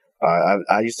 Like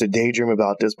I used to daydream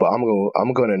about this, but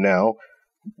I'm going to now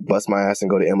bust my ass and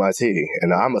go to MIT,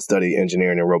 and I'm gonna study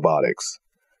engineering and robotics.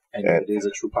 And it is a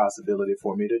true possibility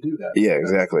for me to do that. Yeah,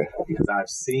 exactly. Because I've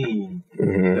seen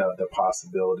the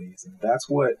possibilities, and that's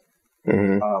what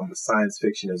science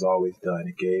fiction has always done.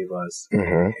 It gave us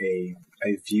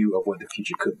a view of what the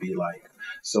future could be like.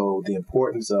 So the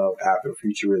importance of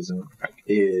Afro-Futurism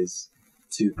is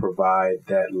to provide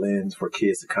that lens for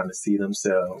kids to kind of see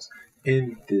themselves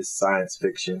in this science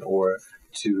fiction, or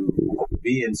to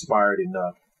be inspired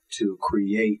enough to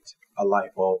create a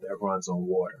light bulb that runs on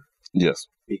water. Yes.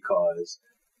 Because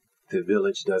the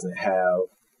village doesn't have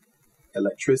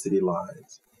electricity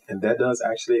lines, and that does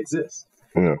actually exist.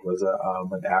 Yeah. It was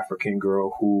an African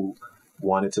girl who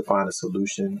wanted to find a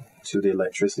solution to the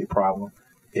electricity problem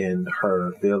in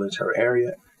her village, her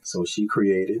area. So she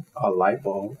created a light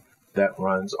bulb that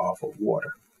runs off of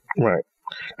water. Right.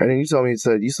 And then you told me, you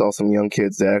said you saw some young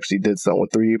kids that actually did something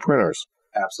with 3D printers.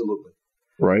 Absolutely.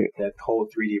 Right. That whole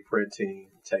 3D printing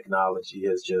technology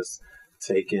has just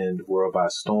taken the world by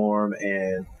storm,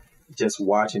 and just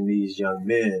watching these young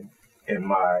men in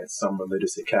my Summer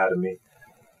Literacy Academy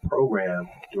program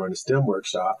during the STEM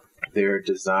workshop, they're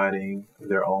designing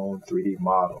their own 3D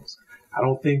models. I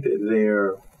don't think that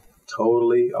they're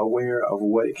totally aware of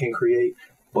what it can create,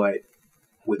 but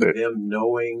with them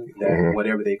knowing that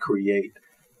whatever they create,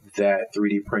 that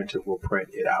 3D printer will print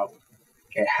it out.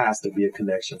 It has to be a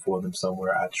connection for them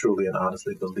somewhere. I truly and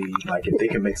honestly believe, like, if they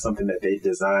can make something that they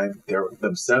design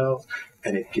themselves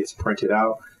and it gets printed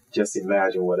out, just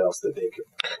imagine what else that they could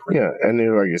print. Yeah, and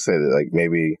then like you say that, like,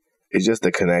 maybe it's just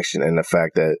the connection and the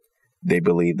fact that they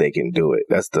believe they can do it.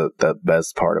 That's the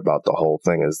best part about the whole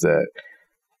thing, is that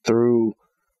through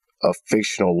a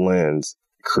fictional lens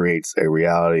creates a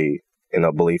reality and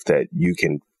a belief that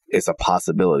it's a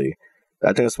possibility.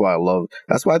 I think that's why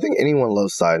I think anyone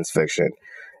loves science fiction.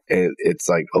 It's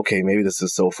like, okay, maybe this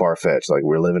is so far-fetched, like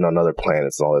we're living on other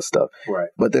planets and all this stuff. Right.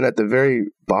 But then at the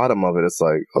very bottom of it, it's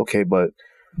like, okay, but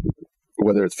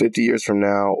whether it's 50 years from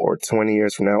now or 20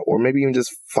 years from now, or maybe even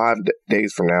just 5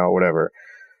 days from now or whatever,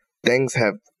 things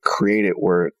have created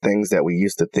where things that we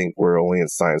used to think were only in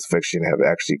science fiction have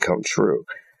actually come true.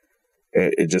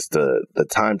 It just, the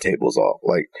timetable's off.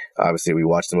 Like, obviously we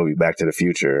watched the movie Back to the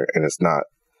Future, and it's not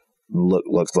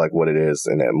looks like what it is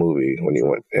in that movie when you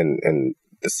went in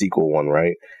the sequel one,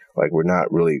 right? Like, we're not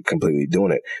really completely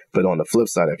doing it. But on the flip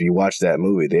side, if you watch that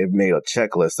movie, they've made a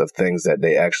checklist of things that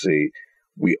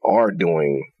we are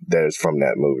doing that is from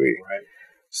that movie. Right.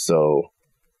 So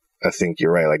I think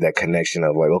you're right. Like, that connection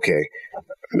of like, okay,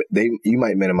 you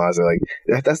might minimize it. Like,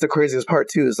 that's the craziest part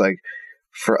too, is like,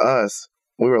 for us,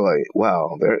 we were like,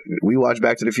 wow, we watched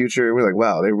Back to the Future. And we're like,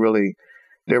 wow, they're really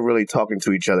talking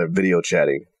to each other, video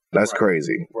chatting. That's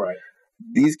crazy. Right.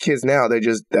 These kids now,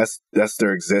 that's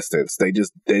their existence. They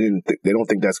don't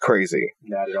think that's crazy.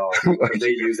 Not at all. They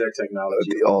use that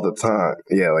technology all the time.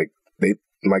 Yeah, like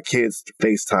my kids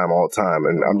FaceTime all the time,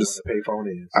 and I'm just what the payphone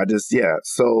is.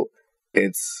 So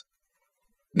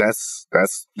that's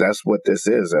what this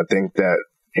is. I think that,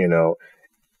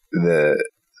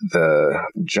 the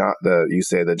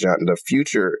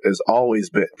future has always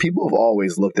been, people have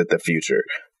always looked at the future.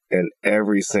 In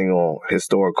every single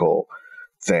historical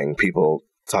thing, people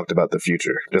talked about the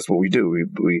future. That's what we do.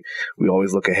 We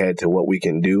always look ahead to what we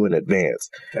can do in advance.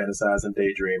 Fantasize and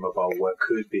daydream about what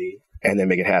could be. And then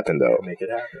make it happen, though. Make it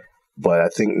happen. But I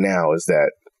think now is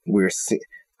that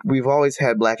we've always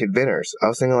had black inventors. I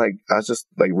was thinking I was just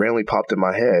randomly popped in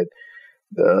my head.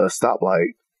 The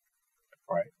stoplight,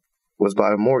 right, was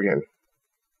by Morgan,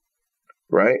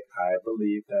 right? I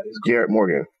believe that is Garrett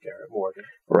Morgan,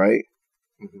 right?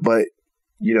 Mm-hmm. But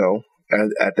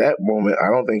at that moment, I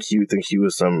don't think he would think he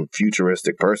was some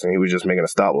futuristic person. He was just making a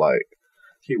stoplight.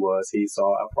 He was. He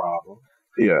saw a problem.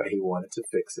 Yeah. And he wanted to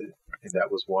fix it. And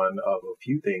that was one of a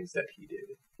few things that he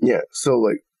did. Yeah.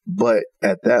 So, but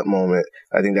at that moment,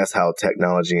 I think that's how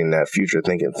technology and that future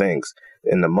thinking thinks.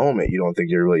 In the moment, you don't think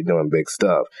you're really doing big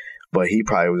stuff. But he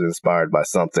probably was inspired by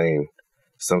something,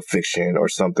 some fiction or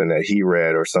something that he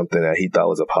read or something that he thought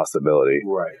was a possibility.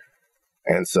 Right.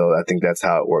 And so I think that's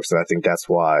how it works. And I think that's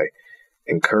why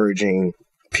encouraging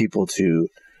people to,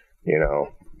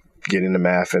 get into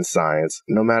math and science,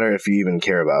 no matter if you even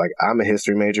care about it. I'm a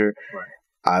history major. Right.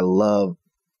 I love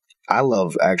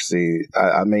actually,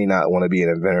 I may not want to be an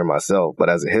inventor myself, but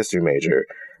as a history major,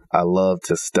 I love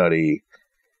to study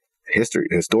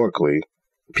historically,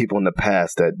 people in the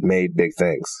past that made big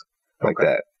things like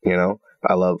that.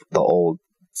 I love the old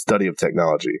study of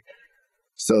technology.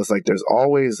 So it's there's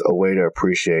always a way to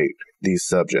appreciate these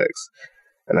subjects.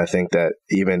 And I think that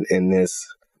even in this,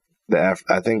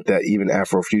 I think that even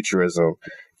Afro-Futurism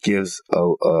gives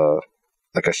a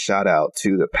shout out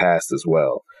to the past as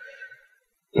well.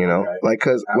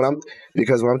 Because when I'm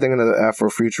thinking of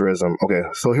Afro-Futurism, okay,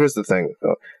 so here's the thing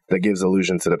that gives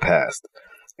allusion to the past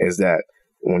is that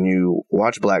when you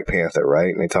watch Black Panther,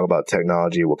 right, and they talk about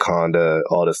technology, Wakanda,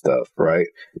 all this stuff, right,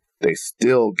 they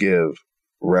still give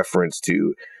reference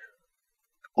to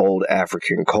old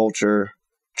African culture,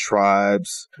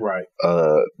 tribes, right,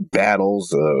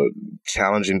 battles,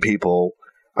 challenging people.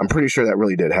 I'm pretty sure that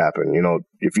really did happen.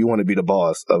 If you want to be the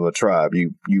boss of a tribe,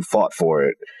 you fought for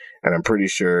it. And I'm pretty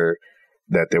sure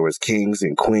that there was kings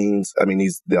and queens. I mean,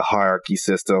 the hierarchy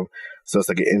system. So it's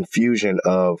an infusion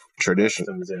of tradition.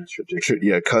 Customs and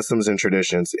traditions. Customs and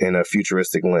traditions in a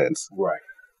futuristic lens. Right.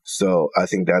 So I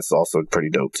think that's also pretty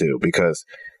dope too, because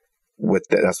with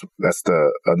that's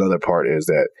the another part is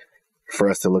that for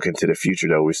us to look into the future,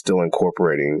 though, we're still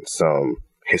incorporating some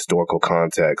historical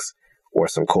context or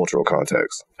some cultural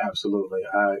context. Absolutely.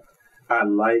 I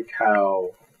like how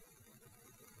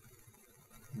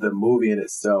the movie in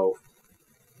itself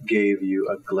gave you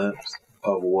a glimpse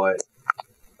of what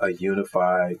a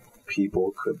unified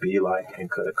people could be like and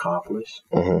could accomplish.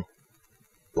 Mm-hmm.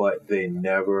 But they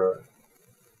never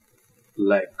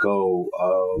let go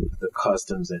of the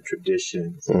customs and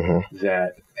traditions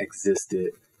that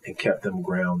existed and kept them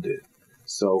grounded.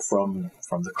 So from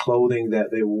the clothing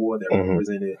that they wore that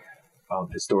represented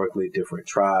historically different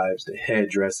tribes, the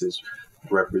headdresses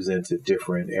represented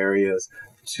different areas,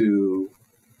 to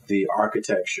the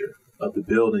architecture of the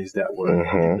buildings that were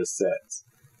in the sets.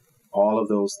 All of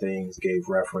those things gave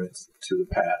reference to the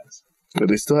past. But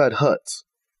they still had huts.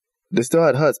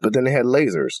 But then they had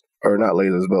lasers. Or not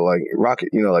lasers, but rocket,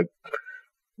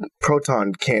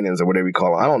 proton cannons or whatever you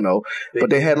call them. I don't know.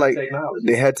 But they had technology.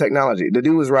 They had technology. The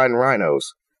dude was riding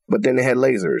rhinos, but then they had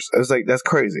lasers. It was that's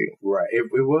crazy. Right.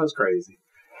 It was crazy.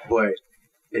 But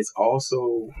it's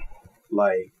also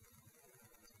badass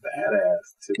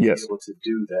to be able to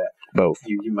do that. Both.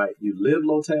 You live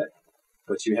low tech,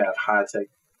 but you have high tech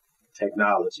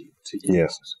technology to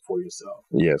use for yourself.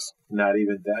 Yes. Not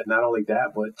only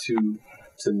that, but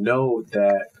to know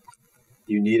that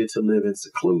you needed to live in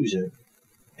seclusion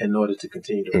in order to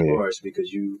continue to flourish because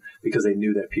they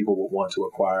knew that people would want to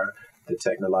acquire the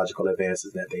technological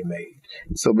advances that they made.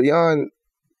 So beyond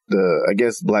I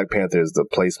guess Black Panther is the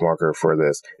place marker for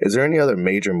this. Is there any other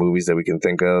major movies that we can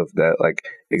think of that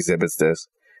exhibits this?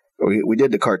 We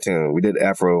did the cartoon. We did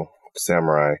Afro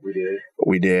Samurai.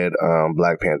 We did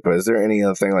Black Panther. But is there any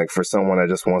other thing for someone that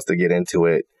just wants to get into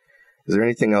it? Is there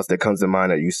anything else that comes to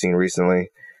mind that you've seen recently?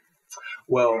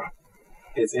 Well,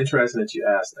 it's interesting that you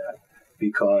asked that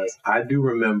because I do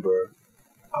remember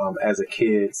as a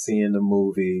kid seeing the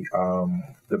movie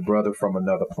The Brother from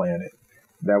Another Planet.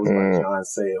 That was by John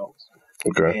Sayles.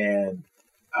 Okay. And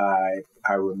I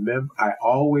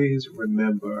always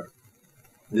remember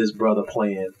this brother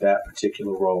playing that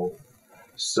particular role.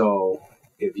 So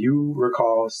if you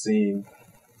recall seeing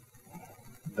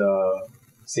the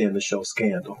show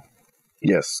Scandal.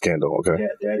 Yes, Scandal. Okay.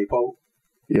 Daddy Pope.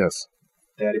 Yes.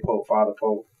 Daddy Pope, Father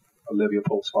Pope, Olivia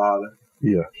Pope's father.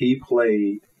 Yeah. He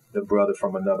played the brother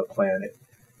from another planet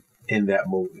in that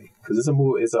movie because it's an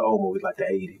old movie like the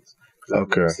 80s. I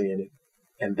remember seeing it,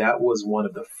 and that was one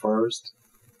of the first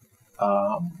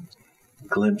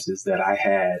glimpses that I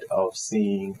had of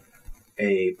seeing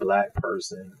a black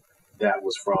person that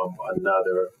was from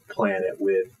another planet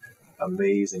with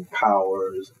amazing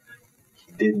powers.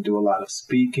 didn't do a lot of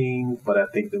speaking, but I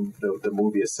think the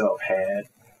movie itself had.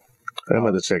 I'm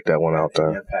going to check that one out, though.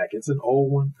 Impact. It's an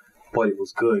old one, but it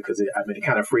was good because it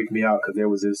kind of freaked me out because there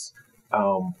was this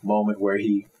moment where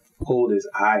he pulled his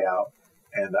eye out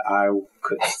and the eye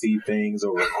could see things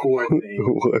or record things.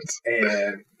 What?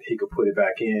 And he could put it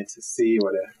back in to see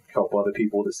or to help other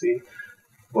people to see.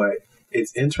 But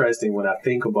it's interesting when I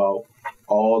think about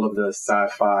all of the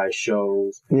sci-fi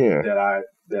shows that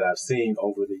I've seen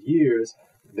over the years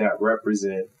that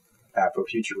represent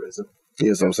Afro-Futurism.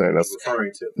 Yes, I'm saying that's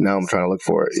referring to. Now I'm trying to look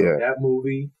for it. So yeah, that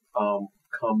movie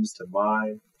comes to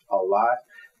mind a lot,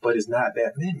 but it's not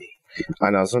that many. I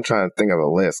know. So I'm trying to think of a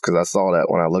list because I saw that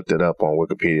when I looked it up on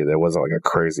Wikipedia, there wasn't like a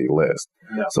crazy list.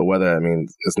 No. So whether that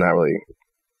means it's not really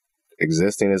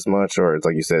existing as much, or it's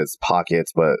like you said, it's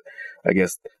pockets, but I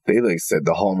guess they like said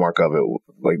the hallmark of it,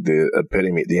 like the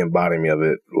epitome, the embodiment of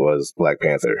it was Black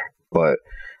Panther. But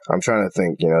I'm trying to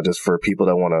think, just for people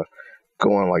that want to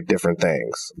go on like different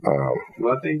things.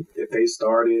 Well, I think if they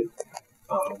started,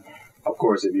 of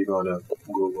course, if you're going to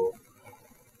Google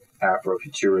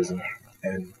Afro-Futurism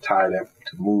and tie that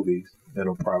to movies, then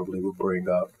it probably will bring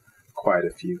up quite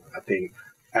a few. I think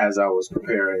as I was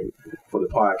preparing for the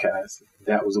podcast,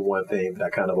 that was the one thing that I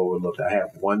kind of overlooked. I have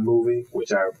one movie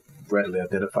which I readily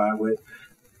identify with,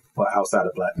 but outside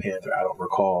of Black Panther, I don't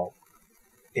recall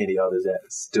any others that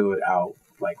stood out,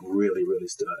 like really, really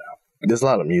stood out. There's a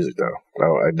lot of music though.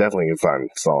 I definitely can find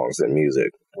songs and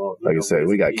music. Well, like you said,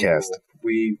 we got cast.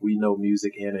 We know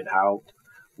music in and out.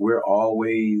 We're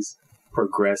always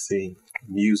progressing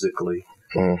musically,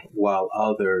 while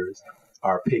others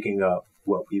are picking up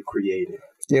what we've created.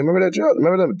 Yeah, remember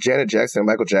the Janet Jackson and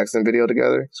Michael Jackson video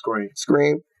together?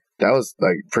 Scream. That was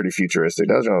like pretty futuristic.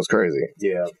 That was crazy.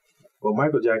 Yeah. Well,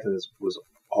 Michael Jackson was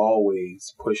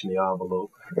always pushing the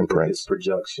envelope with his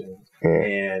projections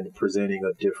and presenting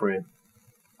a different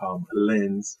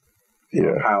lens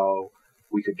of how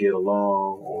we could get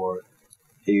along, or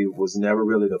he was never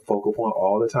really the focal point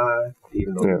all the time,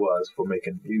 even though he was for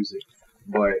making music.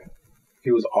 But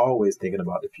he was always thinking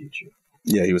about the future.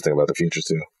 Yeah, he was thinking about the future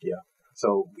too. Yeah.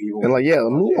 So even and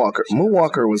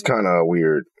Moonwalker was kind of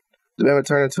weird. The man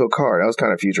turned into a car. That was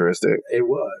kind of futuristic. It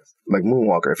was. Like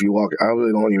Moonwalker. If you walk, I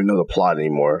really don't even know the plot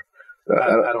anymore.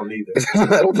 I don't either.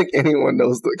 I don't think anyone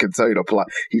can tell you the plot.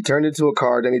 He turned into a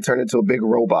car, then he turned into a big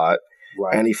robot,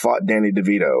 and he fought Danny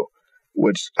DeVito,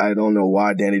 which I don't know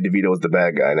why Danny DeVito was the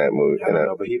bad guy in that movie. I don't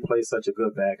know, but he plays such a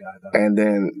good bad guy, though. And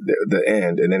then the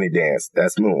end, and then he danced.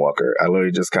 That's Moonwalker. I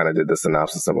literally just kind of did the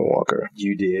synopsis of Moonwalker.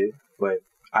 You did, but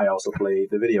I also played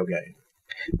the video game.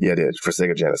 Yeah, I did, for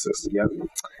Sega Genesis. Yep.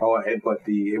 Oh, but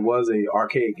it was a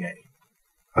arcade game.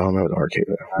 I don't remember the arcade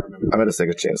game. I remember. I'm at a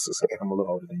Sega Genesis game. I'm a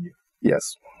little older than you.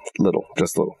 Yes,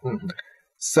 just little. Mm-hmm.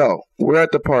 So we're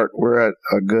at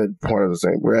a good point of the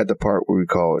thing. We're at the part where we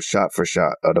call it shot for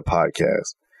shot of the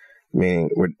podcast. Meaning,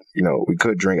 we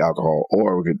could drink alcohol,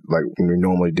 or we could, like we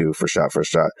normally do for shot,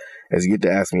 is you get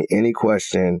to ask me any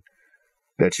question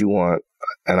that you want,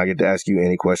 and I get to ask you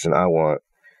any question I want.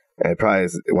 And it probably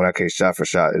is, when I say shot for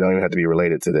shot, it don't even have to be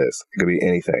related to this. It could be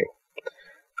anything.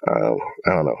 I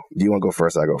don't know. Do you want to go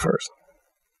first? I go first.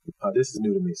 This is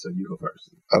new to me, so you go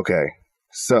first. Okay.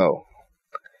 So,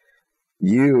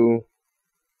 you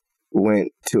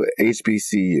went to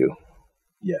HBCU.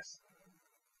 Yes.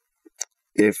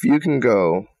 If you can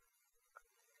go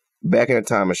back in a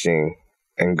time machine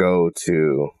and go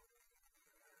to,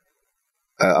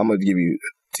 I'm going to give you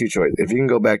two choices. If you can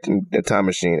go back in the time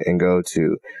machine and go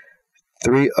to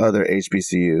 3 other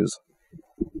HBCUs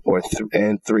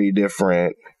and 3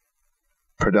 different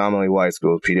predominantly white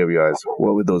schools, PWIs,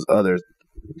 what would those other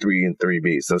 3 and 3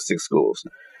 be? So 6 schools.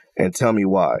 And tell me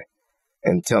why.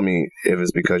 And tell me if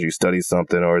it's because you studied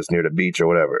something or it's near the beach or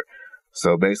whatever.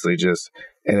 So basically just,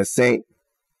 and it's St.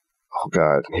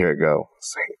 Here it go.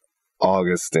 St.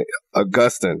 Augustine.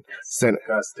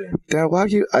 Dad, why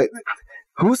do you,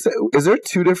 who said, is there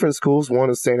 2 different schools?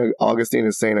 One is St. Augustine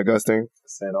and St. Augustine?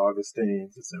 St.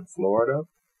 Augustine's is in Florida.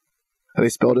 Are they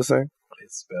spelled the same?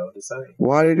 It's spelled the same.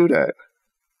 Why do they do that?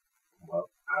 Well,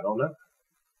 I don't know.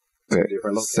 Okay.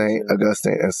 St.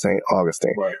 Augustine and St.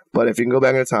 Augustine. Right. But if you can go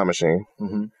back in the time machine,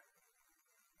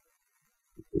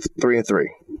 3 and 3.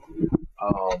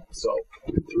 So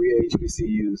 3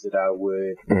 HBCUs that I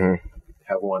would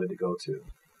have wanted to go to.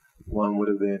 One would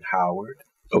have been Howard.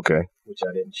 Okay. Which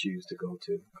I didn't choose to go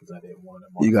to because I didn't want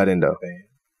to. You got in though.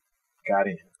 Got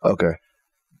in. Okay.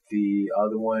 The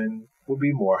other one would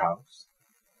be Morehouse.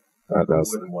 I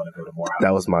wouldn't want to go to Morehouse.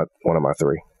 That was one of my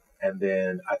 3. And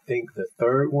then I think the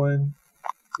third one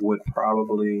would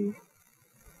probably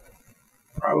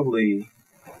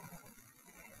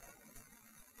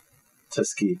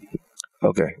Tuskegee.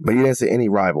 Okay, but you didn't say any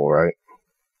rival, right?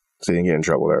 So you didn't get in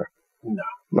trouble there. No.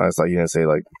 No, it's like you didn't say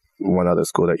like one other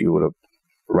school that you would have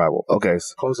rival. Okay.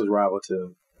 Closest rival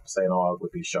to St. Aug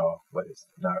would be Shaw, but it's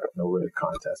no really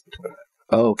contest between that.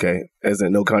 Oh, okay.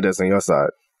 Isn't no contest on your side?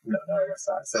 No, not on my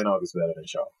side. St. Aug is better than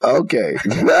Shaw. Okay.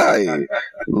 Nice.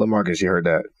 LaMarcus, you heard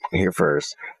that here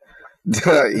first.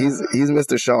 he's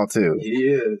Mr. Shaw too. He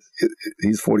is.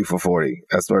 He's 40 for 40.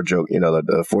 That's our joke. You know,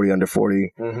 the 40 under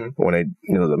 40 when they,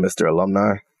 you know, the Mr.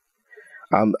 Alumni.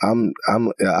 I'm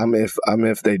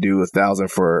if they do 1,000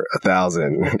 for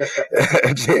 1,000 at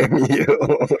JMU.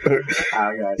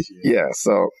 I got you. Yeah.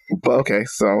 So, but okay.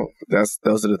 So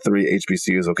those are the 3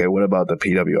 HBCUs. Okay. What about the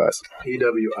PWIs?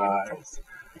 PWIs.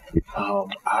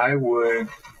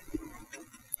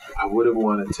 I would have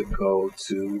wanted to go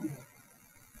to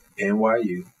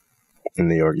NYU. In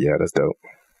New York. Yeah, that's dope.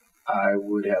 I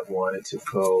would have wanted to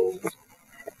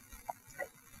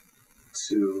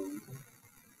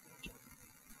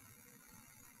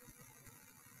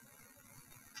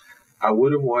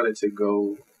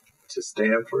go to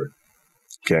Stanford.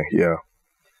 Okay, yeah.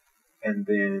 And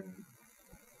then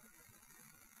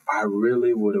I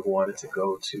really would have wanted to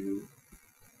go to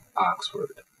Oxford.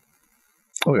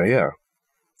 Okay, yeah.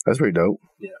 That's pretty dope.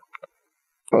 Yeah.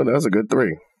 Oh, that's a good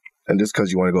 3. And just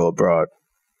because you want to go abroad.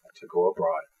 To go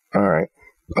abroad. All right.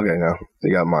 Okay, now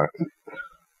you got mine.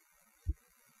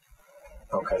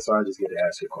 Okay, so I just get to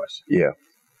ask you a question. Yeah.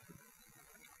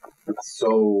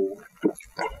 So,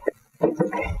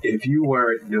 if you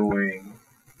weren't doing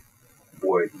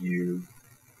what you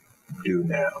do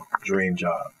now, dream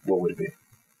job, what would it be?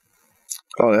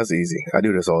 Oh, that's easy. I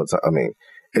do this all the time. I mean,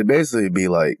 it'd basically be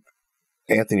like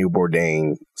Anthony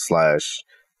Bourdain /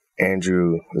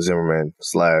 Andrew Zimmerman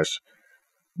 /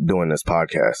 doing this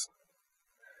podcast.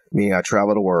 Meaning I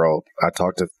travel the world. I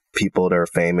talk to people that are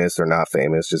famous or not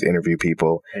famous, just interview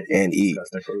people and eat.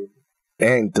 Food.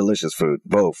 And delicious food,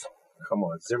 both. Come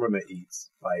on, Zimmerman eats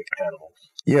like animals.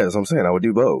 Yeah, that's what I'm saying. I would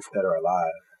do both. That are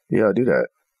alive. Yeah, I do that.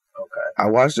 Okay. I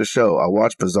watch the show. I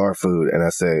watch Bizarre Food, and I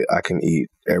say I can eat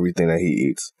everything that he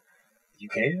eats. You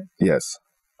can? Yes.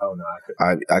 Oh no, I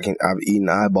couldn't. I can. I've eaten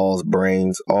eyeballs,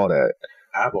 brains, all that.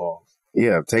 Eyeballs.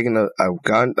 Yeah, I've taken I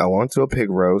went to a pig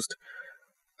roast.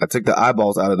 I took the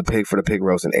eyeballs out of the pig for the pig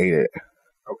roast and ate it.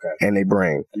 Okay. And they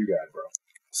brain. You got it, bro.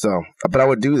 So, but I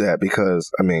would do that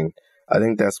because I mean, I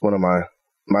think that's one of my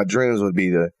dreams would be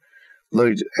to,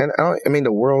 and I mean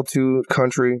the world to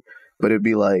country, but it'd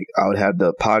be like I would have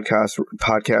the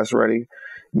podcast ready,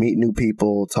 meet new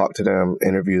people, talk to them,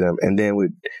 interview them, and then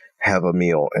we'd have a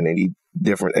meal and then eat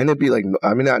different. And it'd be like,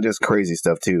 I mean, not just crazy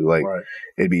stuff too. Like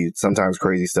It'd be sometimes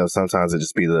crazy stuff. Sometimes it'd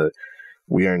just be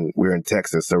we're in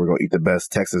Texas, so we're gonna eat the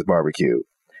best Texas barbecue.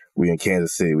 We in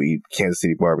Kansas City, we eat Kansas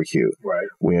City barbecue. Right.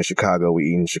 We in Chicago, we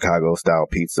eating Chicago style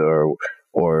pizza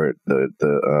or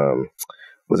the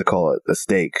what's it called? The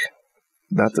steak.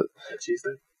 Not the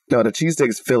cheesesteak? No, the cheesesteak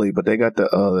is Philly, but they got the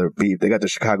other beef. They got the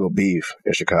Chicago beef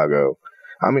in Chicago.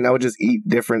 I mean, I would just eat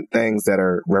different things that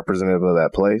are representative of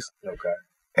that place. Okay.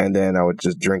 And then I would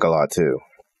just drink a lot too.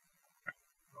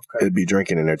 Okay. It'd be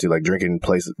drinking in there too, like drinking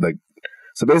places like.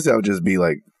 So basically, I would just be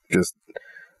like,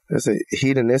 let's say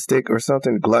hedonistic or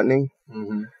something, gluttony.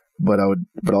 Mm-hmm. But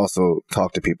but also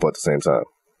talk to people at the same time.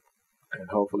 And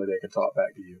hopefully they can talk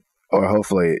back to you. Or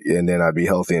hopefully, and then I'd be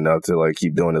healthy enough to like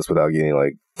keep doing this without getting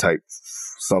like type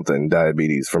something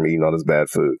diabetes from eating all this bad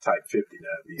food. Type 50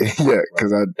 diabetes. Yeah,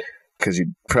 because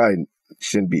you probably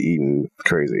shouldn't be eating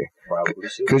crazy. Probably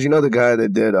should. Because you know the guy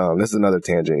that did this is another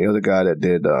tangent. You know the guy that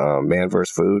did Man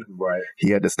vs. Food. Right.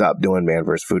 He had to stop doing Man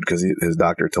vs. Food because his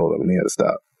doctor told him he had to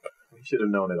stop. He should have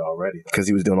known it already. Because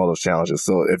he was doing all those challenges.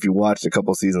 So if you watch a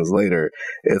couple seasons later,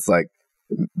 it's like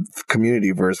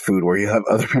community versus food where you have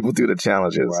other people do the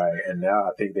challenges. Right. And now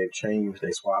I think they've changed.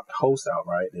 They swapped hosts out,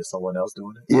 right? There's someone else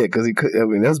doing it? Yeah, because he could. I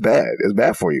mean, that's bad. It's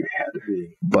bad for you. It had to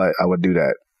be. But I would do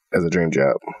that as a dream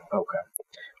job. Okay.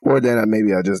 Or then I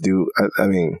just do, I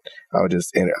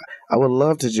would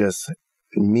love to just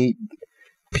meet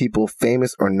people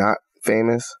famous or not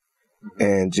famous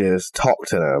and just talk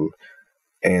to them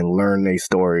and learn their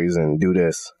stories and do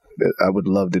this. I would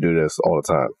love to do this all the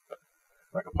time.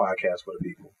 Like a podcast for the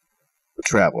people.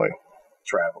 Traveling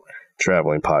podcast. A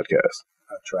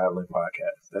traveling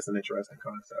podcast. That's an interesting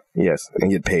concept. Yes, and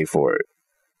get paid for it.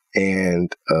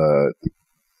 And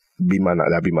that'd be my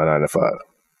 9 to 5.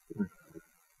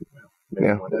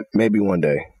 Maybe one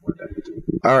day.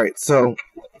 All right, so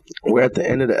we're at the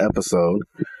end of the episode.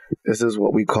 This is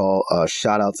what we call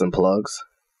shout outs and plugs,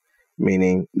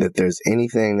 meaning that there's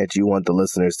anything that you want the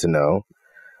listeners to know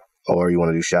or you want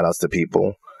to do shout outs to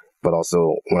people. But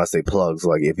also, when I say plugs,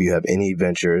 like if you have any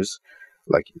ventures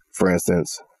like, for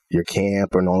instance, your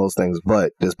camp and all those things.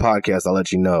 But this podcast, I'll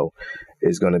let you know,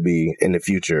 is going to be in the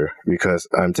future because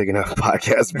I'm taking a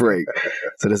podcast break.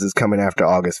 So this is coming after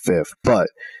August 5th. But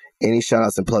any shout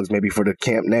outs and plugs maybe for the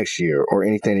camp next year or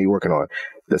anything that you're working on,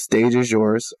 the stage is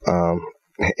yours.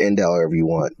 End that wherever you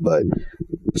want, but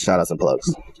shout outs and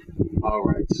plugs. All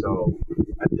right. So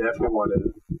I definitely want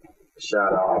to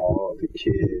shout out all the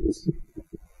kids,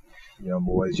 young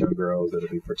boys, young girls that will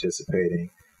be participating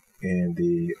in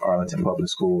the Arlington Public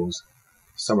Schools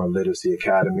Summer Literacy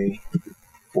Academy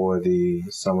for the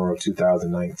summer of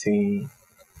 2019,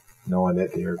 knowing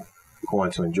that they're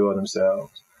going to enjoy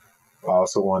themselves. I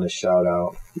also want to shout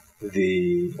out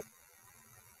the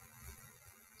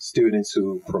students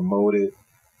who promoted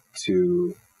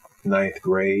to 9th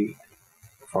grade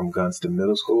from Gunston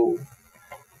Middle School.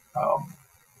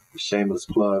 Shameless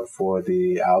plug for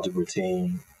the algebra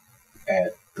team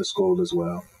at the school as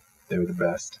well. They were the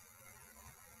best.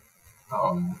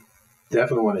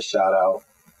 Definitely want to shout out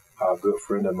a good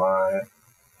friend of mine,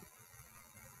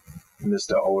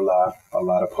 Mr. Ola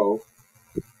Oladapo,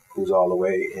 who's all the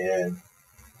way in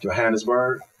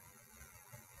Johannesburg.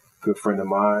 Good friend of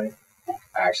mine. I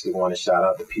actually want to shout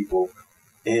out the people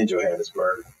in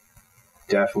Johannesburg.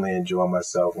 Definitely enjoy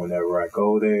myself whenever I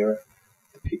go there.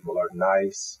 The people are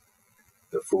nice.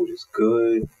 The food is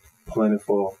good,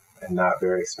 plentiful, and not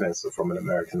very expensive from an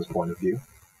American's point of view.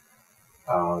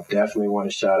 Definitely want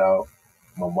to shout out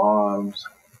my mom's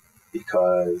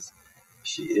because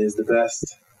she is the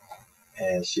best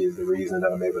and she is the reason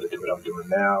that I'm able to do what I'm doing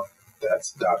now.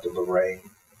 That's Dr. Lorraine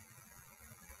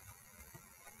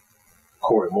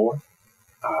Corey Moore.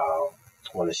 I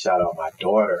want to shout out my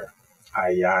daughter,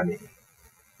 Ayani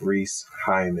Reese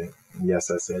Hyman. Yes,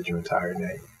 I said your entire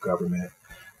name, government.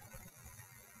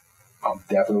 I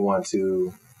definitely want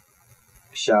to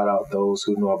shout out those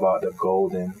who know about the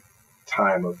golden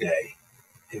time of day.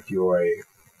 If you're a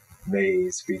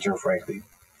Maze featuring Frankie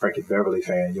Beverly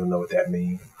fan, you'll know what that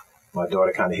means. My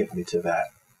daughter kind of hit me to that.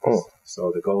 Oh.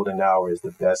 So the golden hour is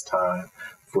the best time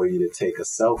for you to take a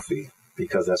selfie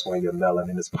because that's when your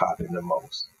melanin is popping the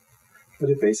most. But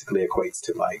it basically equates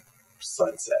to like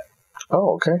sunset.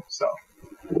 Oh, okay. So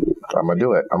I'm going to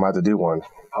do it. I'm about to do one.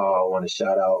 I want to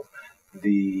shout out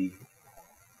the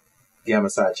Gamma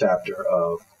Psi chapter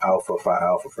of Alpha Phi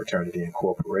Alpha Fraternity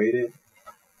Incorporated,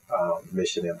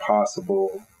 Mission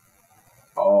Impossible,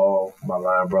 all my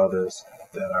line brothers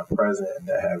that are present and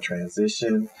that have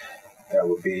transitioned. That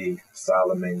would be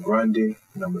Solomon Grundy,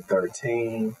 number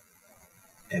 13,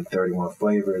 and 31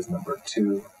 Flavors, number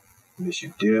 2. Miss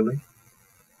you dearly.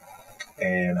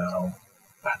 And I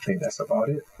think that's about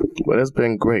it. Well, it's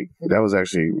been great. That was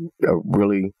actually a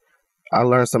really... I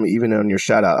learned something, even on your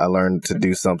shout out, I learned to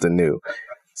do something new.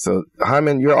 So,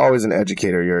 Hyman, you're always an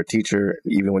educator. You're a teacher,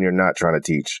 even when you're not trying to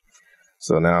teach.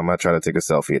 So now I'm going to try to take a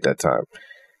selfie at that time.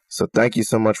 So thank you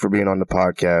so much for being on the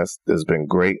podcast. This has been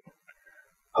great.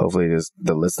 Hopefully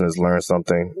the listeners learn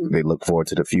something. They look forward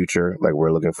to the future, like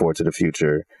we're looking forward to the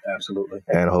future. Absolutely.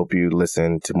 And hope you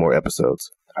listen to more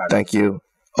episodes. Thank you.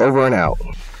 Over and out.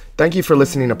 Thank you for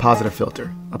listening to Positive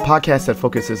Filter, a podcast that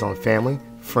focuses on family,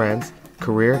 friends,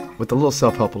 career, with a little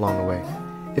self-help along the way.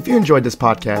 If you enjoyed this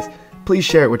podcast, please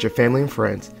share it with your family and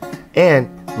friends, and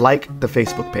like the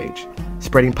Facebook page,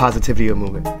 Spreading Positivity of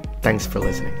Movement. Thanks for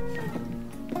listening.